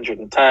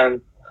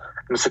 3,810.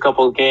 Missed a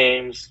couple of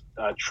games.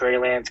 Trey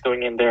Lance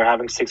going in there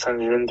having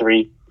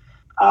 603. We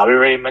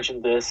already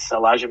mentioned this.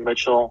 Elijah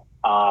Mitchell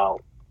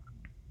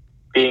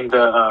being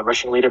the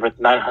rushing leader with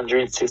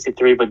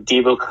 963, but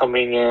Debo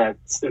coming in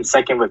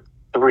second with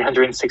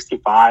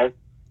 365.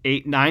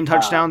 9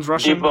 touchdowns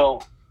rushing.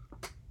 Debo,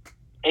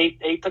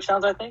 eight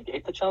touchdowns, I think.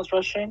 8 touchdowns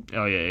rushing.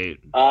 Oh yeah, 8.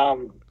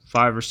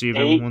 5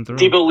 receiving, 1 throw.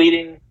 Debo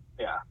leading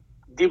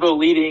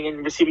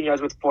in receiving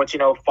yards with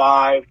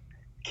 1405.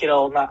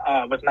 Kittle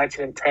with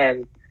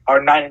 910,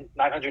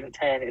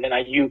 and then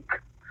Ayuk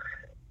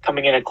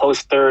coming in a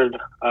close third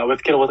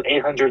with Kittle with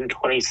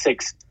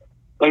 826.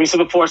 Like we said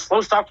before,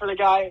 slow start for the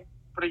guy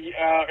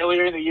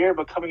earlier in the year,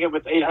 but coming in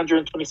with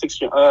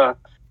 826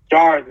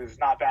 yards is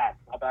not bad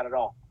at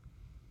all.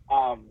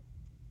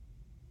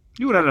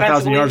 You would have had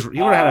 1,000 yards.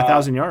 You would have had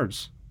 1,000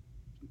 yards.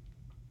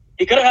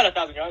 He could have had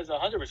 1,000 yards,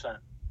 100%.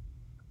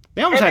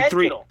 They almost had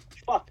 3.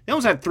 Fuck. They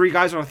almost had 3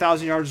 guys on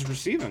 1,000 yards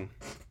receiving.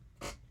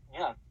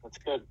 Yeah, that's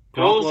good.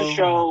 Goes to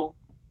show,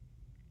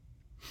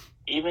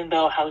 even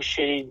though how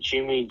shitty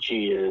Jimmy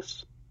G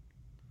is,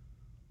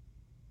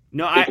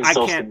 no, I can't.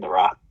 Sling the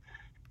rock.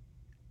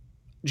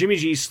 Jimmy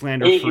G's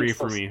slander free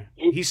for me.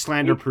 He's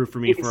slander proof for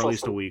me for at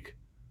least a week.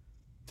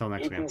 Until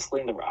next game. He can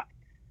sling the rock.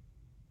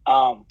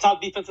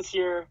 Top defense this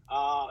year.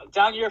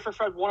 Down year for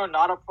Fred Warner,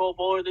 not a Pro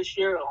Bowler this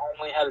year.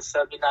 Only had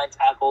 79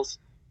 tackles.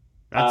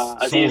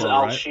 That's Aziz solo,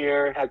 right?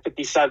 Al-Shir had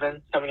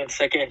 57, coming in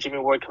second, and Jimmy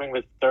Ward coming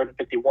with third and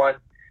 51.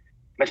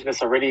 Mentioned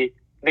this already.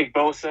 Nick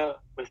Bosa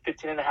with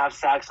 15 and a half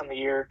sacks on the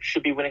year.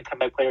 Should be winning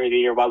comeback player of the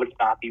year. Why would he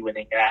not be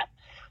winning that?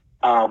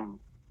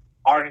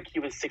 Arden Key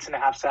with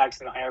 6.5 sacks,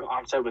 and Eric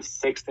Armstead with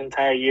 6 the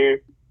entire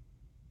year.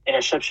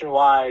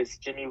 Interception-wise,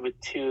 Jimmy with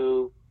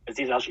 2.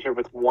 Aziz Al-Shir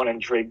with 1, and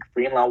Drake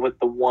Greenlaw with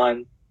the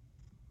 1.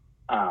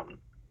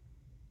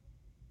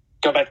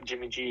 Go back to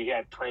Jimmy G. He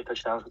had 20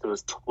 touchdowns, but there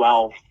was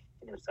 12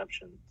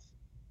 interceptions.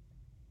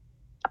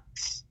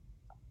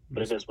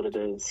 But it is what it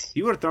is.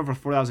 He would have thrown for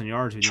 4,000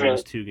 yards if he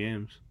missed 2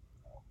 games.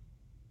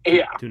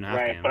 Yeah, 2.5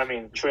 right. games. But I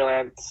mean, Trey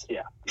Lance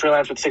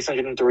with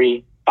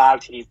 603, 5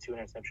 TDs, 2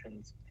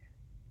 interceptions,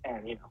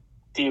 and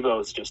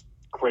Debo's just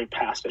great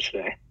pass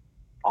today.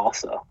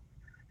 Also,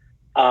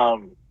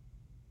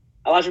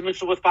 Elijah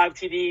Mitchell with 5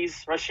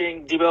 TDs,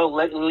 rushing.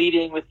 Debo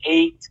leading with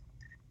 8.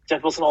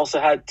 Jeff Wilson also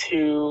had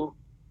 2.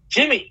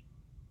 Jimmy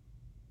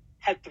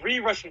had 3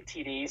 rushing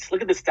TDs.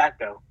 Look at the stat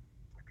though.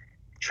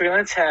 Trey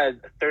Lance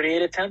had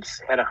 38 attempts,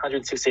 had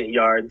 168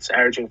 yards,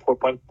 averaging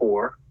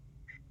 4.4.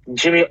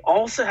 Jimmy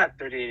also had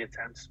 38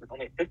 attempts with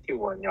only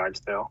 51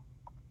 yards, though.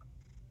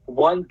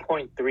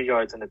 1.3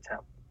 yards an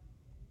attempt.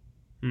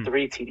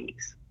 3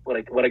 TDs.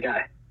 What a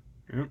guy.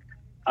 Yep.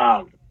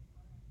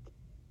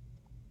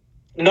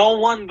 No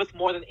one with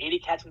more than 80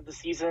 catches this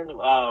season.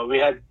 We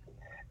had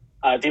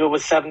Debo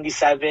with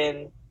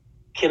 77.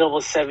 Kittle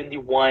was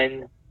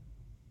 71.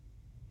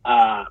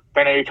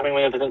 Brandon coming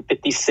in with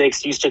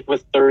 56. Juszczyk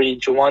with 30.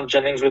 Juwan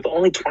Jennings with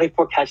only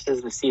 24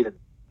 catches this season.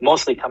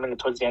 Mostly coming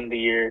towards the end of the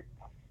year.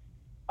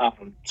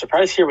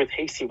 Surprise here with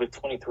Hasty with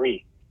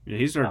 23. Yeah,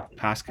 he's our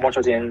pass catcher. More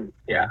towards the end,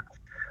 yeah.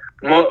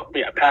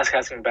 Pass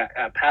catching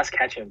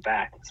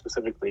back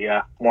specifically.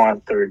 Yeah, more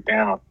on third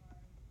down.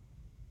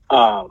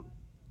 But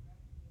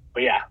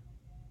yeah,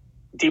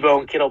 Debo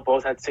and Kittle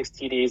both had 6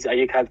 TDs.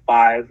 Ayuk had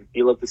 5.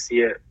 You love to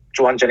see it.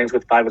 Juwan Jennings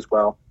with 5 as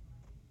well.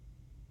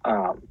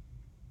 But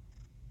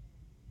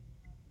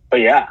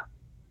yeah.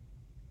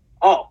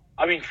 Oh,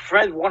 I mean,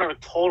 Fred Warner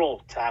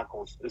total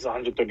tackles is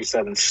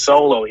 137.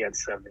 Solo, he had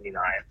 79.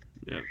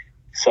 Yeah.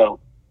 So,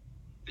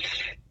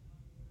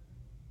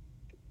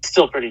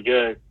 still pretty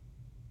good.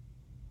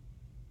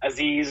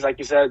 Aziz, like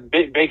you said,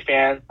 big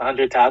fan.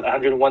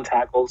 101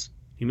 tackles.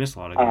 He missed a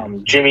lot of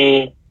games.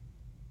 Jimmy,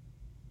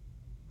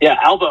 yeah,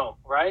 elbow,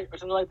 right? Or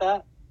something like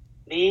that?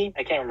 Knee?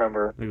 I can't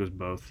remember. I think it was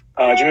both.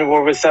 Jimmy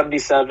Ward was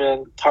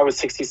 77. Tar was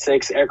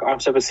 66. Eric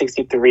Armstead was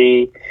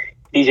 63.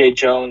 DJ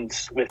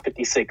Jones with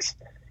 56.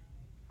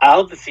 I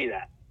love to see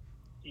that.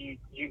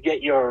 You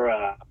get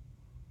your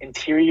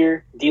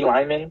interior D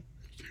lineman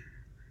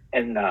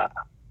and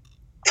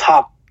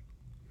top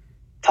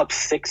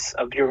 6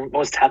 of your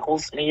most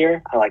tackles in a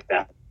year. I like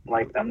that.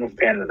 I'm a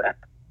fan of that.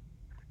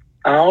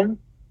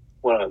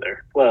 What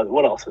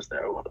else is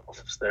there?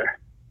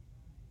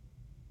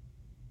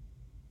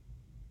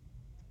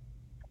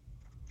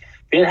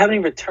 We didn't have any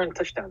return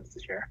touchdowns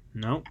this year.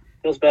 Nope.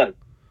 Feels bad.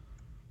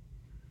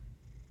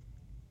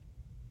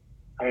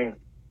 I mean,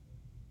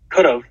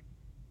 could have,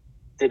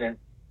 didn't.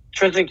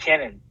 Trenton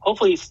Cannon.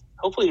 Hopefully he's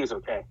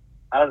okay.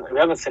 We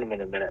haven't seen him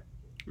in a minute.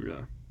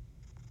 Yeah.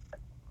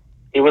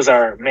 He was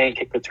our main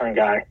kick return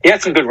guy. He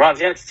had some good runs.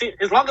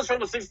 His longest run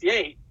was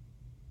 68.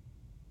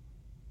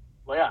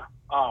 Well, yeah.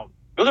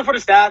 Those are for the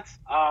stats.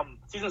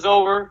 Season's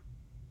over,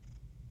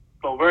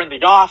 but we're in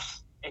the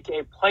offs,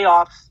 aka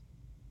playoffs.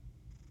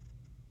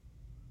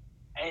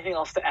 Anything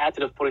else to add to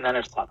the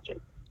 49ers talk,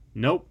 Jake?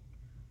 Nope.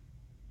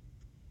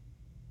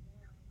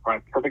 All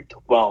right, perfect.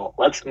 Well,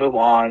 let's move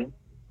on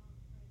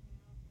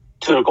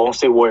to the Golden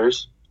State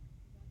Warriors.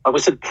 Like we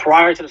said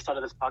prior to the start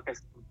of this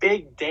podcast,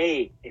 big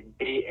day in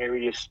Bay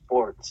Area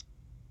sports.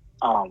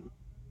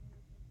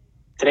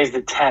 Today's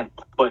the 10th,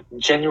 but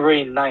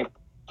January 9th,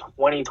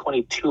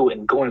 2022,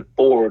 and going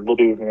forward, will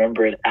be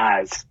remembered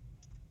as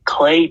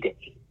Clay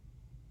Day.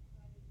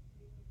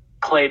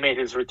 Clay made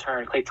his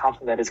return. Klay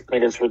Thompson, that is,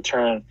 made his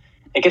return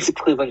against the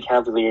Cleveland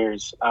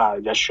Cavaliers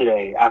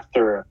yesterday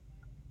after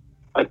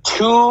a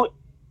 2+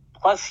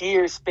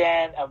 year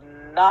span of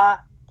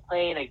not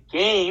playing a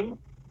game.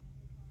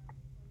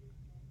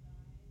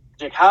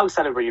 Jake, how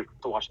excited were you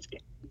to watch this game?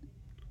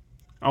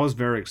 I was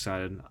very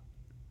excited.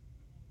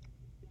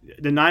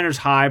 The Niners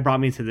high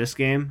brought me to this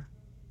game,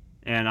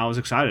 and I was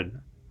excited.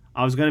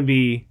 I was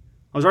already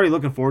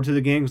looking forward to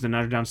the game because the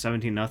Niners down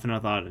 17-0. I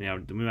thought,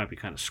 we might be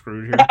kind of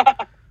screwed here.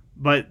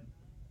 But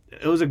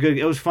it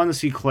was fun to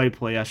see Clay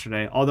play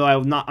yesterday. Although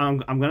I'm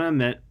gonna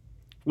admit,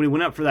 when he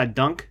went up for that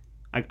dunk,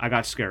 I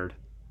got scared.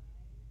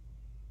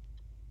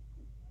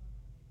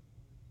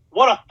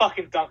 What a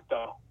fucking dunk,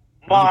 though!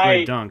 It was a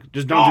great dunk.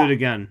 Just don't do it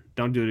again.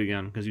 Don't do it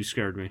again because you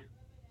scared me.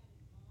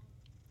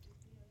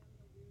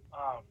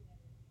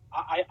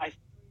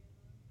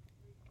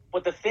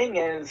 But the thing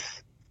is,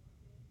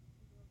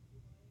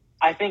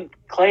 I think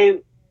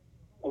Clay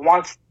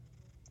wants.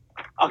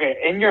 Okay,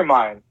 in your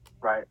mind,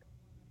 right?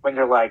 When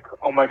you're like,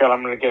 oh my god,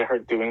 I'm going to get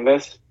hurt doing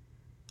this.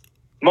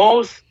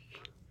 More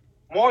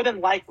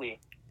than likely,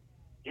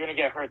 you're going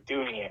to get hurt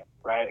doing it,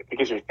 right?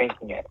 Because you're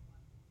thinking it.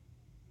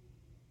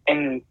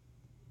 And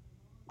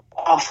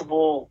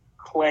possible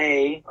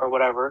Clay or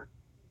whatever,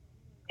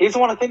 he doesn't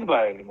want to think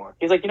about it anymore.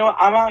 He's like, you know what?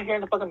 I'm out here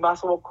in the fucking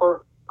basketball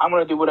court. I'm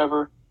going to do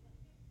whatever.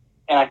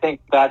 And I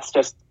think that's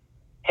just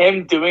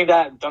him doing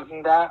that,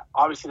 dunking that.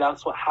 Obviously,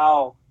 that's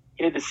how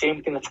he did the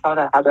same thing.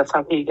 That's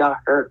how he got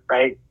hurt,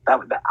 right?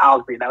 I'll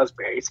agree. That was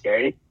very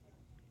scary.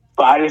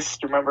 But I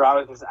just remember I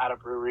was just at a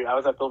brewery. I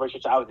was at Bill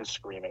Richards. I was just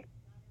screaming.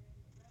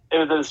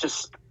 It was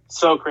just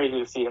so crazy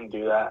to see him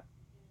do that.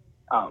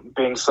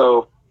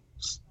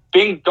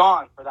 Being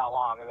gone for that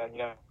long. And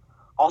then,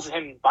 also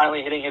him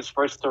finally hitting his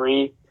first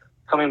 3,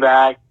 coming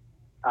back,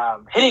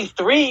 hitting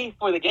 3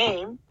 for the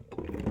game.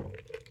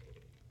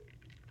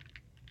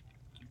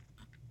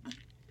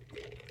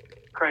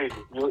 Crazy.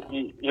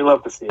 You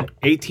love to see it.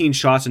 18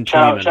 shots in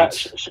 20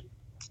 minutes.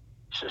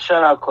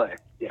 Shout out Clay.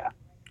 Yeah.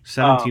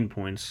 17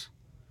 points.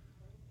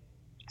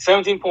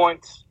 17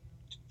 points,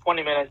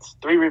 20 minutes,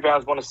 3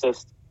 rebounds, 1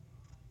 assist,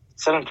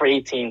 7 for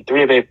 18,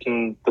 3 of 8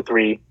 from the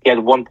 3. He had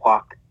 1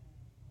 block.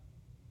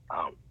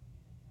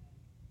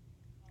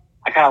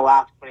 I kind of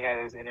laughed when he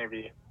had his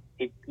interview.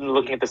 He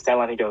looking at the stat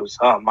line, he goes,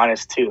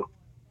 -2.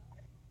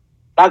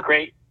 Not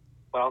great,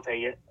 but I'll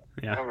take it.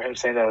 Yeah. I remember him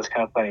saying that. It was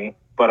kind of funny.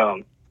 But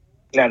I'm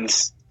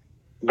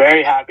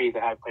very happy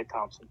to have Klay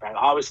Thompson back.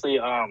 Obviously,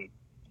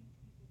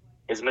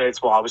 his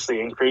minutes will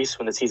obviously increase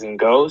when the season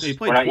goes. He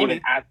played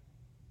 20.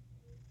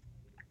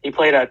 He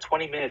played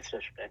 20 minutes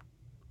yesterday.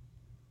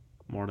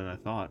 More than I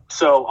thought.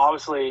 So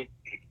obviously,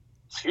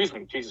 excuse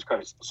me, Jesus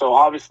Christ. So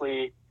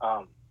obviously,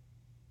 we're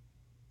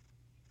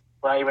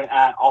not even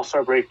at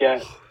All-Star break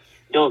yet.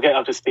 He'll get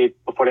up to speed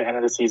before the end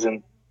of the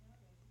season.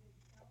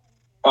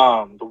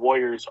 The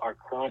Warriors are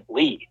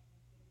currently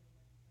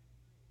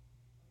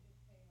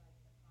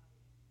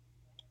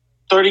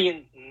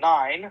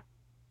 30-9,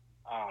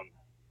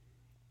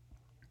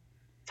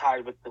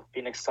 tied with the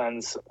Phoenix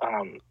Suns.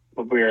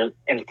 But we're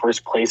in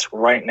first place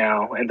right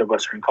now in the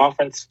Western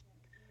Conference.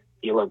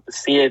 You love to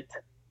see it.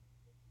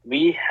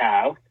 We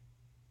have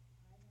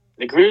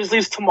the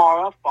Grizzlies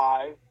tomorrow at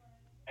 5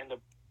 and the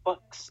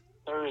Bucks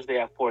Thursday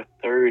at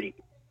 4:30.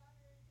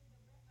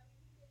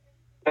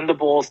 Then the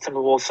Bulls,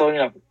 Timberwolves.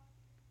 So,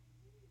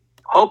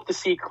 hope to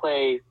see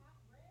Klay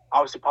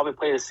obviously probably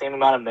play the same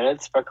amount of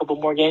minutes for a couple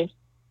more games.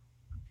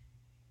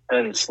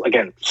 And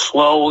again,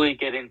 slowly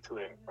get into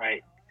it,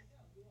 right?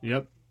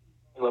 Yep.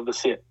 I love to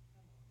see it.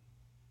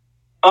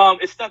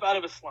 It's Steph out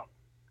of a slump.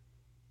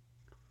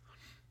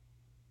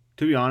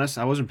 To be honest,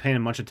 I wasn't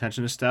paying much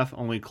attention to Steph,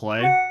 only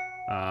Klay.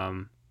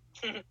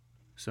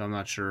 So I'm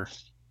not sure.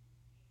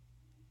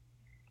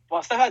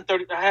 Well, Steph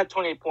had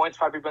 28 points,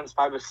 5 rebounds,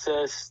 5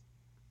 assists.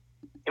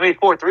 He made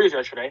 4 threes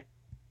yesterday.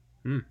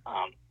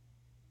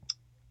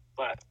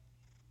 But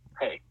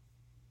hey,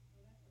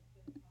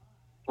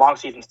 long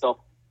season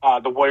still.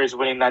 The Warriors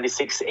winning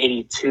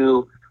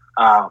 96-82.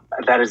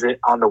 That is it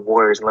on the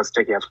Warriors, unless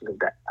Jake has something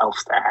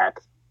else to add.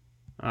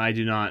 I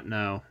do not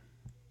know.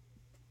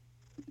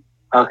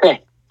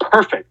 Okay,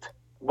 perfect.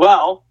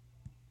 Well,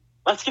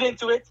 let's get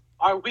into it.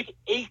 Our Week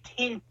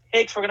 18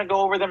 picks, we're going to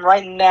go over them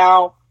right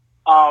now.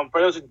 For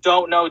those who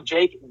don't know,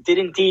 Jake did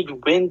indeed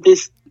win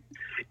this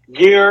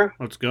year.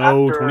 Let's go,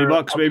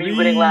 $20, baby.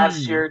 Winning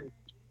last year.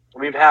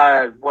 We've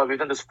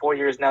done this 4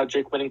 years now.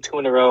 Jake winning 2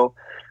 in a row.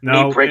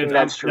 No, breaking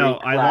that streak. No,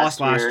 I lost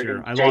last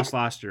year. Jake, lost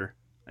last year.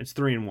 It's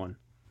 3-1.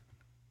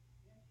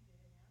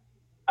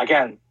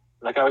 Again,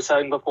 like I was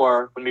saying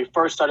before, when we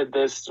first started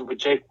this, with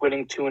Jake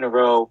winning 2 in a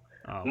row,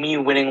 me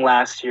winning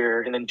last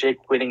year, and then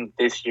Jake winning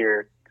this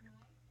year.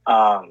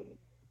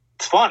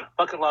 It's fun.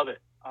 Fucking love it.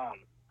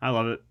 I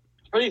love it.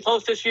 Pretty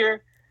close this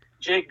year.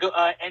 Jake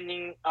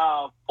ending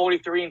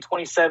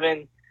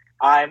 43-27.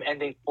 I'm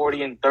ending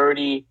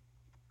 40-30.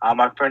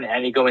 My friend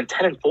Andy going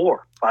 10-4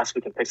 last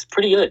week in picks.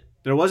 Pretty good.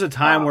 There was a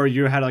time where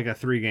you had like a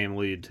 3-game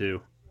lead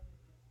too.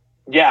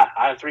 Yeah,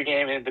 I had a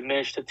 3-game and it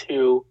diminished to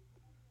 2.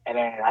 And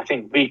then I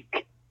think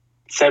week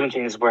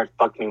 17 is where it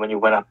fucked me when you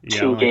went up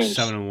 2 games.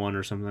 7-1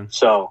 or something.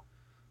 So,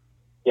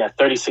 yeah,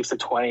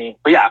 36-20.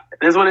 But yeah,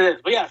 it is what it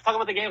is. But yeah, let's talk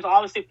about the games.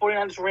 Obviously,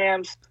 49ers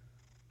Rams.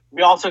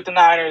 We all took the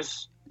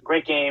Niners.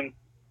 Great game.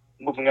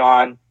 Moving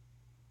on.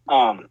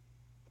 Let's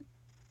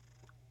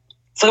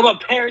talk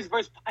about Bears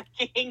versus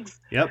Vikings.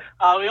 Yep.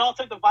 We all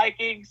took the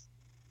Vikings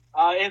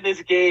in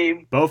this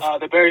game. Both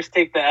the Bears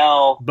take the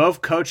L.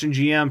 Both coach and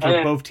GM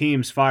for both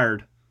teams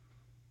fired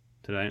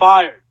today.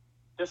 Fired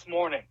this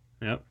morning.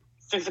 Yep.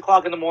 6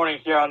 o'clock in the morning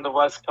here on the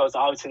West Coast.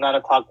 Obviously 9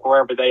 o'clock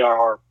wherever they are,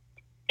 or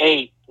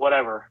 8,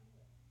 whatever.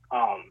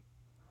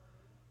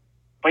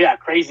 But yeah,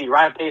 crazy.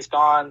 Ryan Pace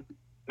gone.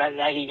 Matt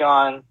Nagy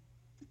gone.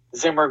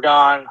 Zimmer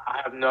gone.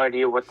 I have no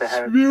idea what the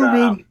heck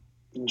GM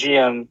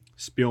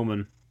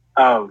Spielman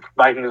of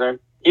Vikings are.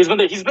 He's been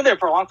there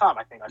for a long time,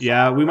 I think.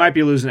 We might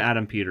be losing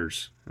Adam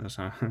Peters. That's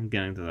how I'm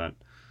getting to that.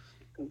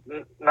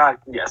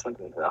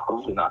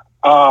 Hopefully not.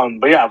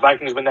 But yeah,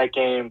 Vikings win that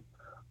game.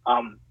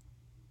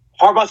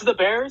 Harbaugh to the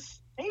Bears?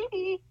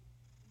 Maybe.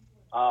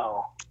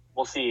 Oh,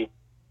 we'll see.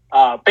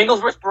 Bengals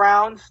versus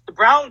Browns. The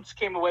Browns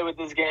came away with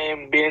this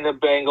game, beating the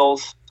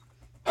Bengals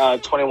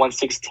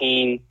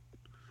 21-16.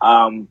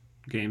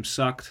 Game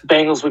sucked.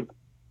 Bengals would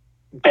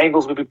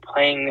be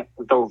playing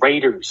the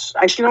Raiders.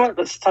 Actually, you know what?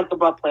 Let's talk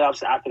about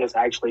playoffs after this,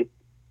 actually.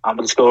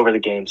 Let's go over the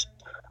games.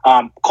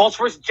 Colts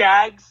versus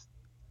Jags.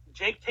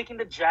 Jake taking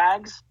the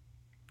Jags.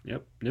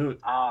 Yep, knew it.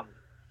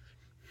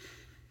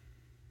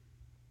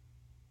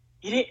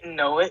 You didn't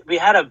know it. We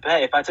had a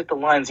bet. If I took the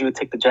Lions, you would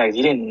take the Jags.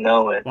 You didn't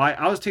know it. Well,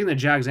 I was taking the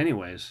Jags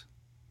anyways.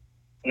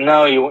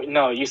 No.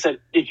 You said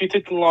if you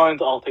took the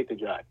Lions, I'll take the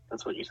Jags.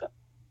 That's what you said.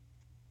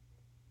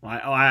 Well,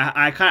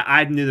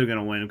 I knew they were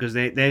gonna win because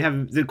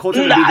the Colts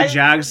have beat the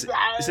Jags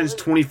since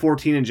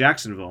 2014 in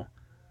Jacksonville.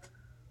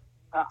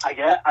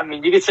 I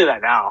mean, you could say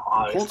that now.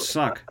 Obviously. Colts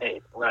suck.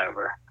 Hey,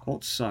 whatever.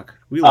 Colts suck.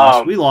 We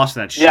lost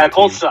that shit. Yeah,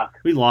 Colts suck.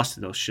 We lost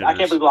to those shit. I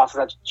can't believe we lost to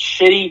that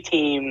shitty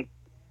team.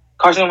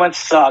 Carson Wentz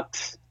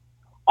sucks.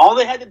 All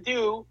they had to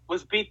do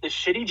was beat the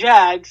shitty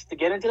Jags to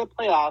get into the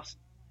playoffs,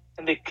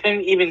 and they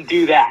couldn't even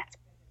do that.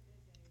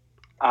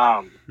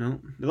 No,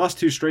 they lost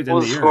 2 straight in what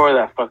the was year. The score of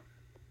that? Fuck.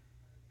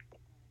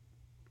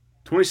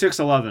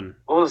 26-11.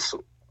 What was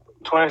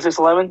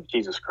 26-11?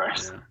 Jesus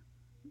Christ.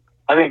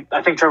 Yeah.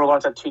 I think Trevor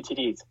Lawrence had 2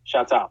 TDs.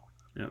 Shouts out.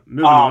 Yeah.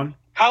 Moving on.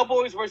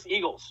 Cowboys versus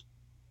Eagles.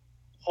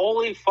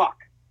 Holy fuck.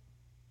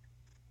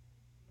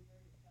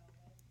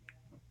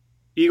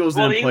 Eagles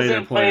didn't play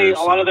their players.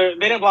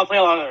 They didn't play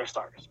a lot of their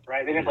starters,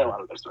 right? They didn't play a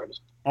lot of their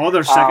starters. All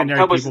their secondary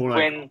Cowboys people were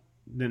win.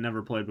 they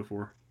never played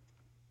before.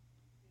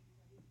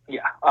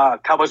 Yeah.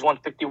 Cowboys won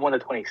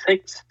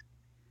 51-26.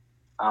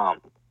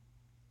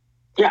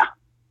 Yeah.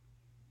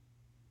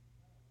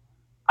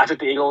 I took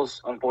the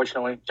Eagles,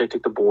 unfortunately. Jake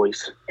took the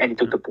boys. Andy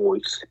took the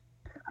boys.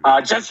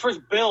 Jets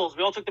versus Bills.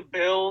 We all took the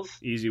Bills.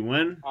 Easy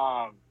win.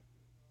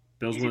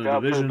 Bills easy win the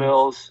division. For the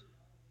Bills.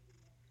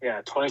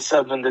 Yeah,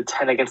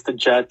 27-10 against the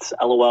Jets.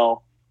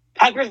 LOL.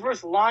 Packers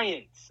versus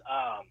Lions.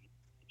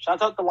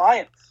 Shout out to the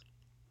Lions.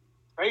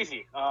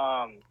 crazy.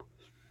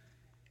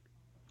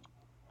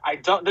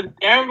 Did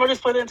Aaron Rodgers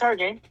play the entire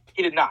game?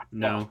 He did not.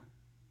 No,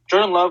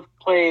 Jordan Love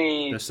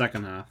played the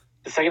second half.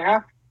 the second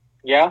half.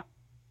 Yeah.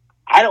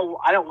 I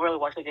don't really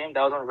watch the game.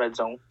 That was on Red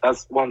Zone.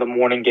 That's one of the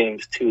morning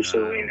games too.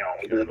 So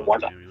he doesn't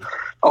watch that.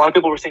 A lot of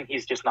people were saying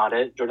he's just not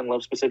it, Jordan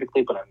Love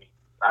specifically. But I mean,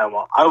 I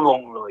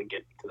won't really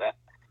get into that.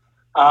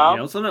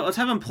 Let's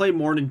have him play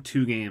more than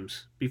 2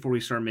 games before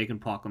we start making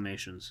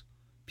proclamations.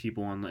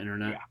 People on the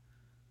internet,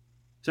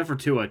 except for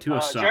Tua.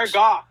 Tua sucks. Jared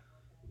Goff,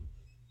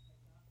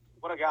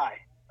 what a guy!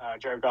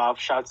 Jared Goff,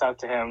 shouts out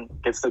to him.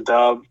 Gets the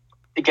dub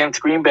against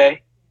Green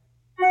Bay.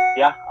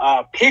 Yeah.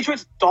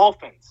 Patriots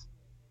Dolphins.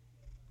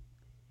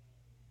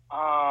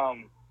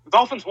 The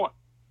Dolphins won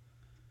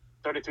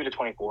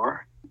 33-24.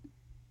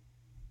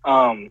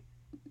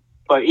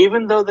 But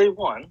even though they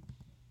won,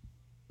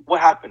 what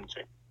happened,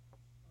 Jay?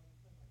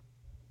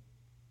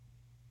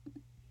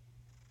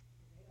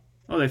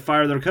 Oh, they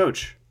fired their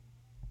coach.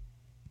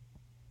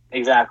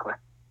 Exactly.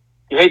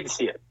 You hate to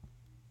see it.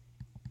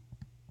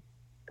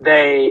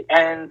 They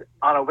end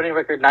on a winning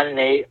record,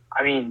 9-8.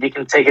 I mean, you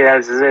can take it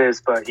as it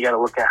is, but you got to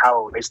look at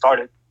how they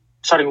started.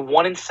 Starting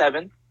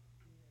 1-7,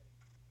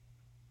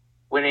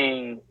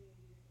 winning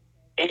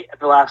 8 of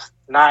the last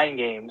 9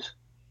 games.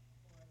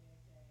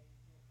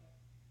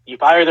 You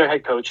fire their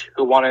head coach,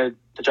 who wanted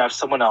to draft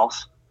someone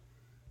else,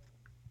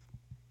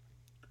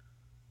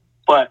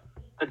 but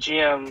the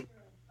GM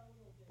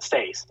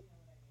stays.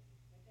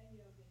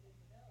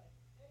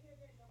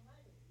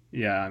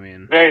 Yeah, I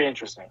mean, Very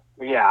interesting.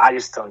 Yeah, I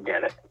just don't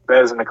get it.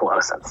 That doesn't make a lot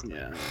of sense.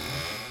 yeah.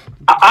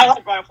 I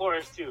like Brian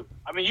Flores too.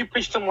 I mean, you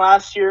preached him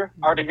last year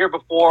or the year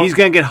before. He's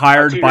gonna get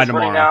hired 2 by years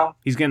running tomorrow. now.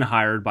 He's getting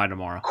hired by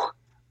tomorrow.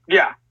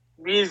 Yeah,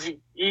 easy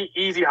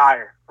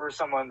hire for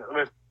someone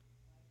with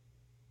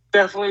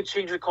definitely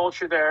change the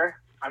culture there.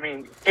 I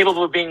mean,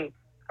 capable of being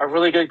a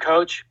really good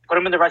coach. Put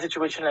him in the right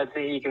situation. I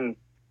think he can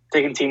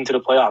take a team to the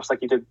playoffs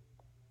like he did.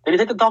 Did he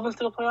take the Dolphins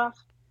to the playoffs?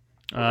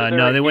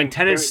 No, they went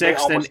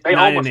 10-6, then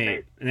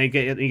 9-8, and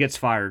he gets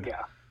fired.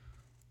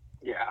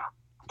 Yeah.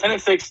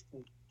 10-6.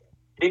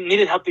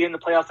 Needed help to get in the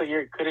playoffs that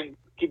year.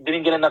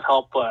 Didn't get enough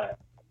help, but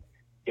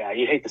yeah,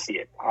 you hate to see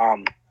it.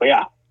 But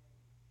yeah,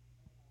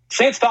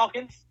 Saints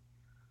Falcons.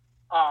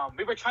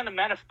 We were trying to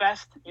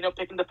manifest,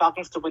 picking the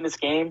Falcons to win this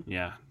game.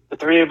 Yeah, the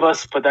 3 of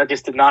us, but that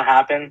just did not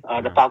happen.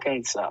 The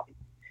Falcons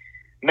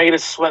made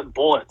us sweat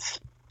bullets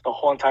the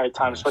whole entire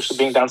time, especially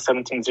being down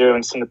 17-0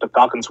 and seeing that the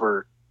Falcons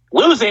were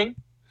losing.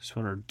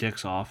 Sweat our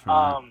dicks off.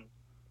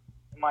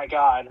 My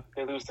God,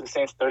 they lose to the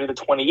Saints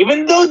 30-20,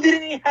 even though they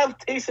didn't even have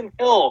Taysom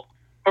Hill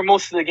for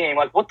most of the game.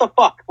 Like, what the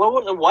fuck?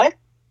 What?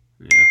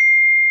 Yeah.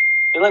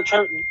 They let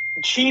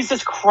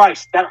Jesus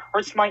Christ, that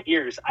hurts my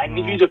ears. I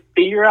need you to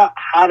figure out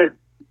how to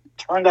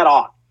turn that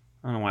off.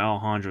 I don't know why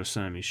Alejandro's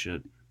sending me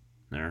shit.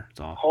 There, it's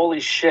off. Holy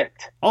shit.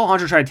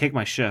 Alejandro tried to take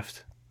my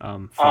shift.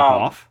 Fuck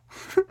off.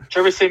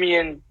 Trevor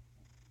Siemian,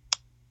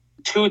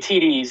 2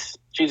 TDs.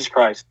 Jesus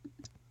Christ.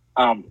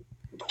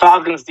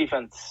 Falcons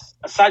defense,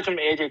 aside from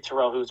AJ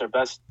Terrell, who's their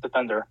best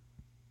defender,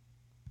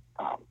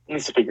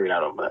 needs to figure it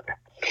out over there.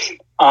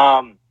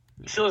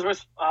 Steelers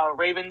versus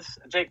Ravens.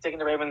 Jake taking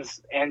the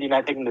Ravens. Andy and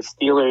I taking the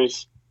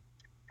Steelers.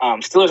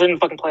 Steelers are in the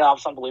fucking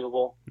playoffs.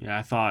 Unbelievable. Yeah,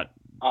 I thought.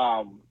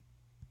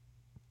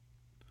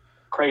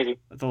 Crazy.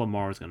 I thought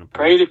Lamar was going to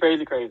play.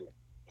 Crazy.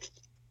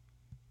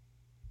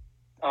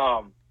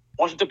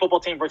 Washington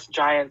football team versus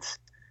Giants.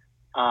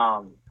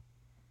 I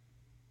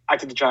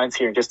took the Giants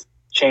here just to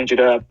change it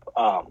up.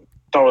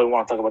 Don't really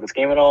want to talk about this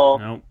game at all.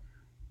 Nope.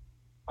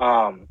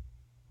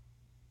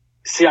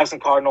 Seahawks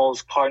and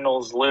Cardinals.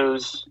 Cardinals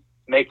lose,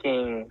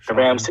 making the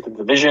Rams take the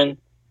division.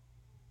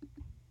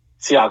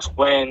 Seahawks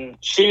win.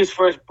 Chiefs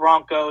versus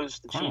Broncos.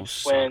 The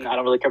Chiefs win. I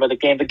don't really care about the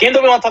game. The game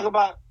that we want to talk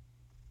about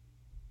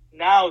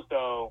now,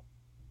 though,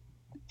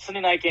 Sunday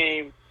night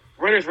game,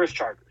 Raiders versus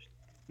Chargers.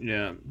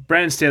 Yeah.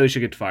 Brandon Staley should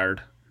get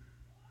fired.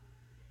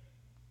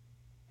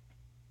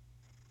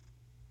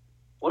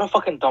 What a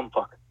fucking dumb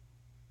fuck.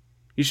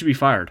 He should be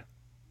fired.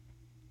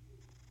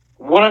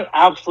 What an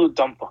absolute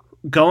dumb fuck.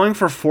 Going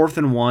for 4th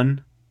and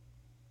 1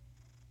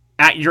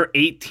 at your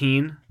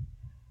 18.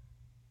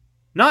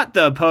 Not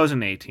the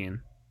opposing 18.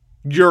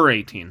 You're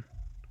 18.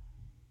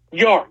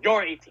 You're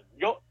 18.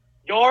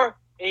 You're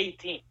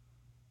 18.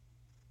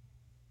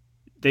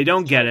 They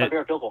don't get it.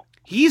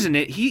 He's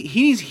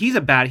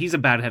a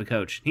bad head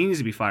coach. He needs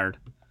to be fired.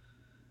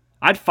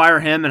 I'd fire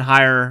him and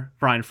hire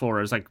Brian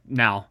Flores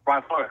now.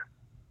 Brian Flores.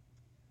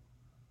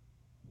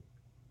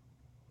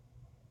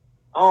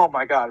 Oh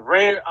my God.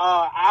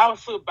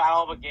 Absolute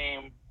battle of a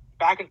game.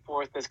 Back and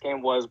forth this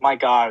game was. My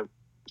God.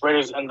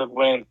 Raiders ended up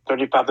winning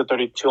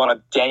 35-32 on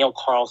a Daniel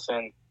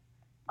Carlson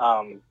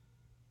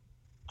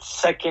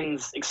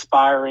seconds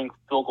expiring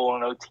field goal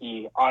in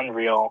OT.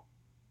 Unreal.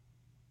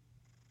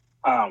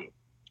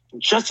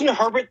 Justin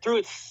Herbert threw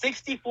it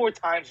 64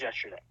 times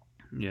yesterday.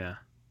 Yeah.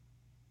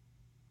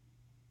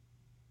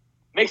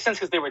 Makes sense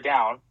because they were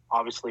down,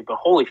 obviously, but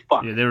holy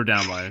fuck. Yeah, they were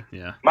down by,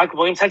 yeah. Michael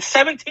Williams had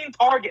 17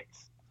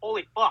 targets.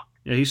 Holy fuck.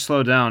 Yeah, he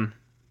slowed down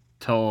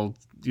till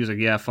he was like,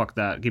 yeah, fuck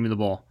that. Give me the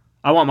ball.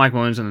 I want Mike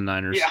Williams in the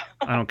Niners. Yeah.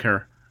 I don't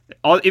care.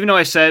 Even though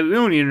I said we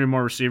don't need any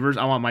more receivers,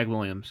 I want Mike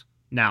Williams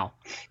now.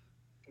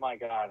 My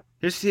God.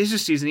 His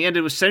season, he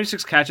ended with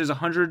 76 catches,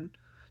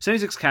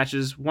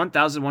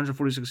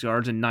 1,146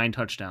 yards, and 9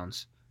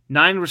 touchdowns.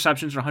 9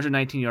 receptions for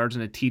 119 yards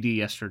and a TD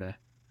yesterday.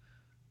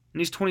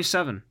 And he's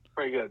 27.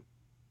 Pretty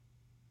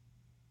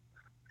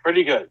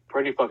good.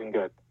 Pretty fucking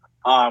good.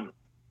 Not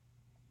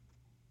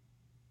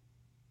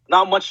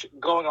much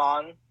going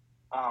on.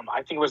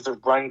 I think it was the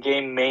run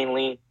game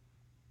mainly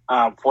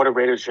for the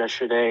Raiders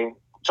yesterday.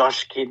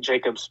 Josh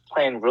Jacobs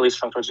playing really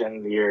strong towards the end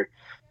of the year.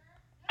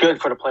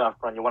 Good for the playoff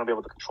run. You want to be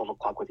able to control the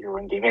clock with your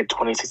run game. He had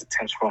 26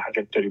 attempts for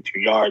 132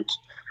 yards.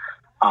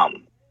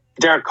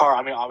 Derek Carr,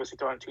 I mean, obviously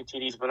throwing 2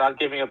 TDs, but not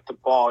giving up the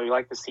ball. You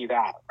like to see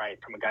that, right,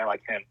 from a guy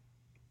like him.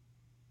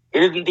 He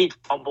did indeed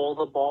fumble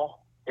the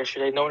ball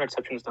yesterday. No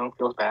interceptions, don't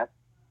feel bad.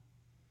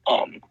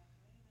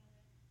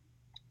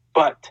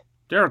 But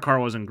Derek Carr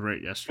wasn't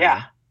great yesterday.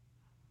 yeah,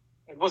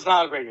 it was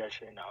not great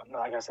yesterday. No,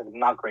 like I said,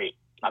 not great.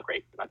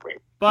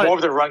 But more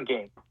of the run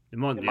game, in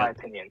my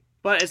opinion.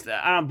 But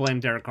I don't blame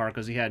Derek Carr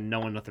because he had no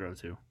one to throw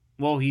to.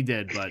 Well, he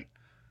did, but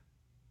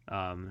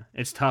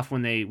it's tough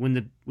when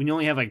you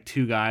only have like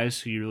 2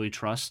 guys who you really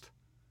trust.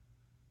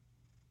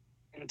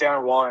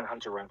 Darren Waller and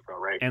Hunter Renfrow,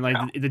 right? And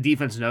like the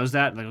defense knows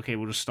that. Like, okay,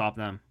 we'll just stop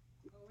them.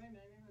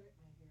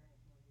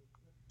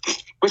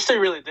 Which they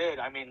really did.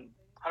 I mean,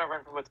 Hunter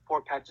Renfrow with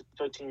 4 catches,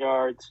 13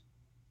 yards,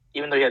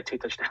 even though he had 2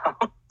 touchdowns.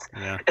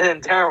 Yeah. And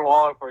then Darren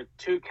Waller for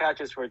 2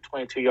 catches for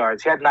 22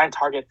 yards. He had 9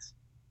 targets.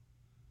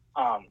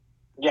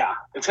 Yeah,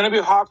 it's going to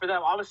be hard for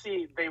them.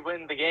 Obviously, they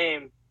win the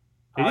game.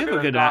 They do have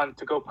a good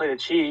to go play the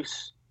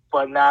Chiefs,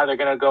 but now they're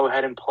going to go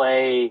ahead and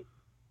play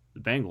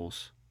the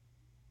Bengals.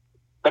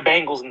 The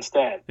Bengals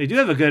instead. They do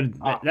have a good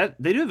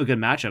they do have a good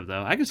matchup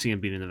though. I could see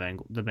them beating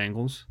the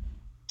Bengals.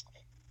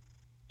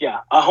 Yeah,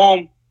 at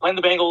home playing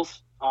the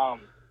Bengals.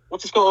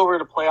 Let's just go over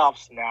the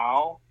playoffs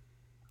now.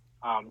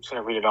 I'm just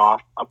gonna read it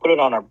off. I'll put it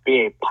on our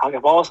BA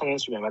podcast. Follow us on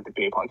Instagram at the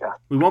BA podcast.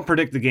 We won't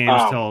predict the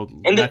games till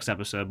the next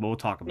episode, but we'll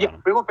talk about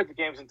them. We won't predict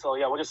the games until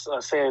we'll just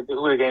say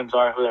who the games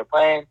are, who they're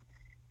playing.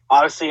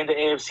 Obviously, in the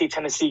AFC,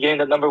 Tennessee getting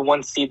the number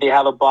 1 seed. They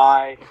have a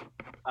bye.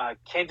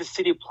 Kansas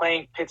City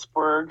playing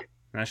Pittsburgh.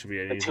 That should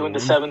be the 2 and the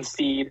 7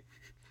 seed.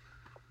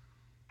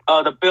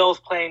 The Bills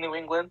playing New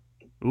England.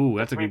 Ooh,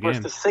 that's a good game.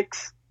 3 versus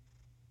 6.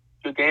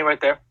 Good game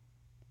right there.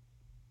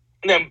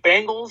 And then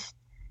Bengals,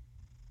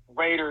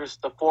 Raiders,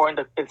 the 4 and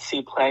the 5th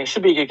seed playing.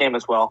 Should be a good game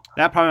as well.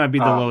 That probably might be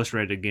the lowest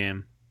rated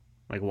game,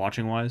 like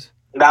watching wise.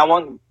 That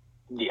one,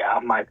 yeah,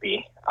 might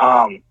be.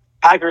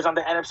 Packers on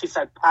the NFC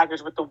side.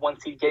 Packers with the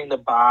 1 seed getting the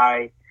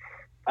bye.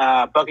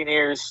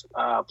 Buccaneers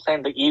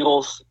playing the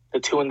Eagles, the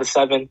 2 and the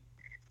 7.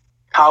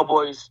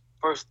 Cowboys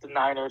versus the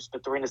Niners, the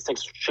 3 and the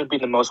 6 should be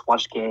the most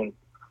watched game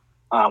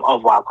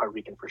of Wild Card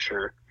Weekend for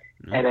sure.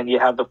 Mm-hmm. And then you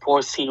have the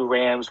 4 seed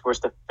Rams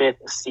versus the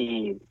 5th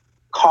seed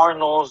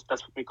Cardinals.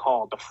 That's what we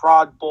call the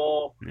Fraud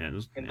Bowl.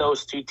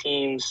 Those 2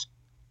 teams.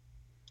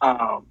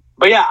 But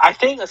yeah, I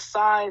think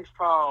aside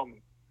from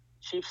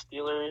Chiefs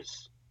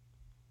Steelers,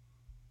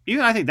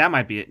 I think that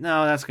might be it.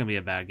 No, that's gonna be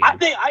a bad game. I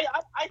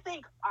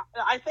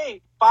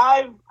think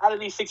 5 out of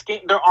these 6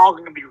 games, they're all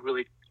gonna be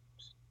really good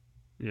games.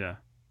 Yeah.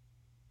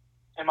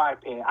 In my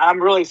opinion,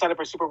 I'm really excited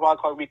for Super Wild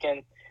Card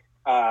Weekend.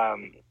 I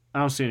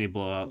don't see any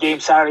blowouts. Game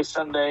Saturday,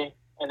 Sunday,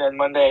 and then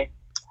Monday.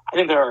 I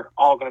think they're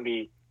all going to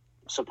be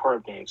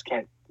superb games.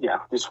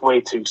 Just way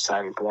too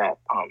excited for that.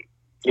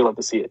 You'll love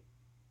to see it.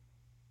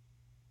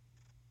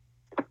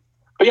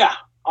 But yeah,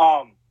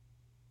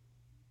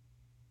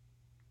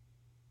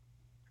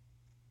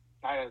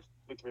 Niners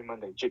Victory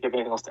Monday. Do you have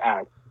anything else to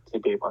add to the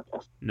BA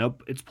podcast?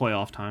 Nope, it's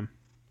playoff time.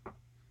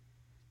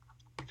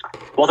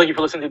 Well, thank you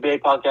for listening to the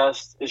BA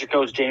podcast. This is your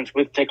coach, James,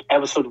 with Dick,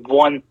 episode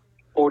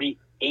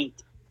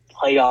 148,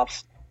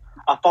 playoffs.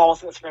 Follow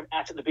us on Instagram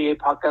at the BA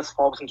podcast.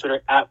 Follow us on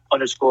Twitter at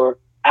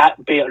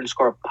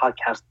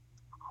BA_podcast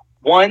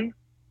 1.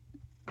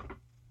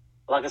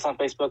 Like us on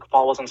Facebook.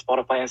 Follow us on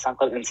Spotify and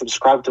SoundCloud, and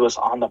subscribe to us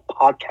on the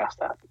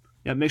podcast app.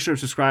 Yeah, make sure to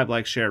subscribe,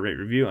 like, share, rate,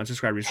 review.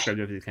 Unsubscribe,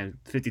 resubscribe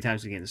 50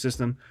 times to gain the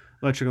system.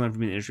 Let Chicken learn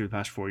from me in the industry for the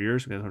past 4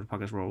 years. We got to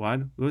podcast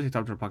worldwide. We always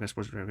talk to our podcast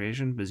sports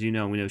recreation, but as you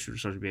know, we know should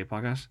start to be a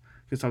podcast.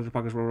 If you talk to the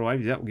podcast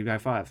worldwide, yeah, we'll give you a high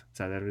five.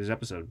 That's that is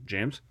episode.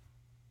 James?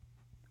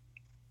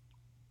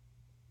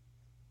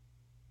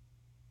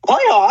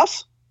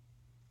 Playoffs?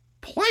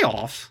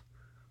 Playoffs?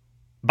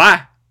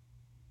 Bye.